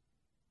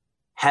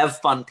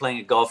 have fun playing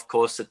a golf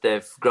course that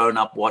they've grown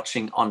up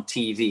watching on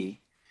TV,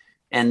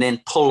 and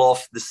then pull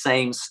off the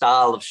same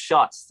style of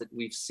shots that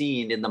we've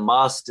seen in the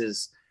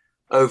Masters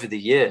over the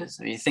years.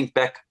 I mean, you think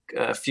back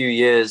a few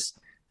years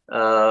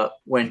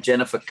when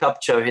Jennifer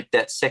Kupcho hit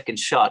that second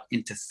shot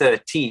into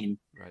 13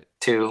 right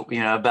to,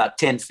 about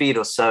 10 feet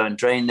or so and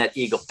drained that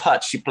eagle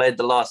putt. She played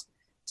the last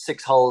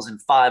 6 holes in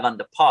 5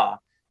 under par.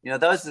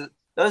 Those are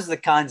the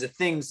kinds of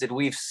things that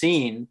we've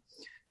seen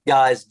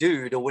guys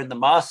do to win the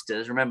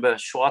Masters. Remember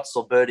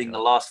Schwartzel birding the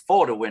last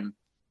 4 to win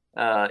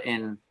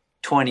in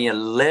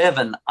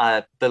 2011,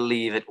 I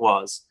believe it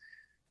was.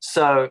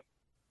 So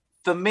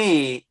for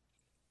me,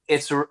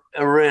 it's a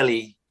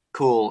really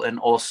cool and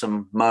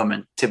awesome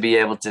moment to be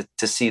able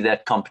to see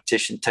that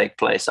competition take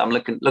place. I'm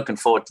looking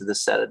forward to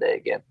this Saturday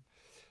again.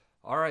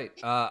 All right.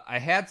 I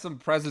had some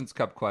President's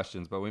Cup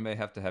questions, but we may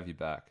have to have you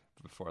back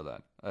before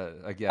that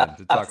again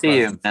to talk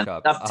President's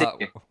Cup. Up to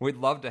you. We'd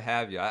love to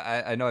have you.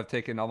 I know I've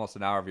taken almost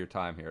an hour of your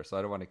time here, so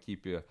I don't want to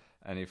keep you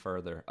any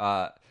further.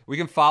 We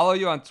can follow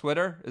you on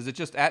Twitter. Is it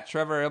just at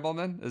Trevor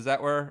Immelman? Is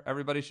that where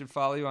everybody should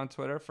follow you on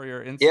Twitter for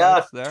your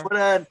insights there?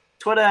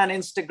 Twitter and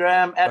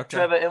Instagram at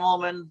Trevor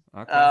Immelman.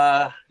 Okay.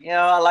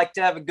 I like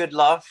to have a good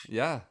laugh.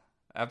 Yeah,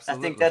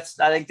 absolutely.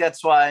 I think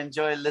that's why I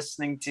enjoy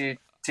listening to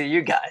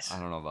you guys. I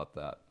don't know about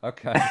that.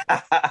 Okay.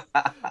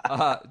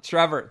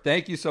 Trevor,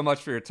 thank you so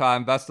much for your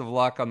time. Best of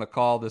luck on the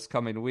call this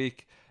coming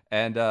week.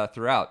 and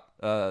throughout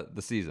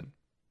the season.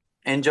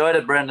 Enjoyed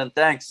it, Brendan.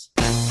 Thanks.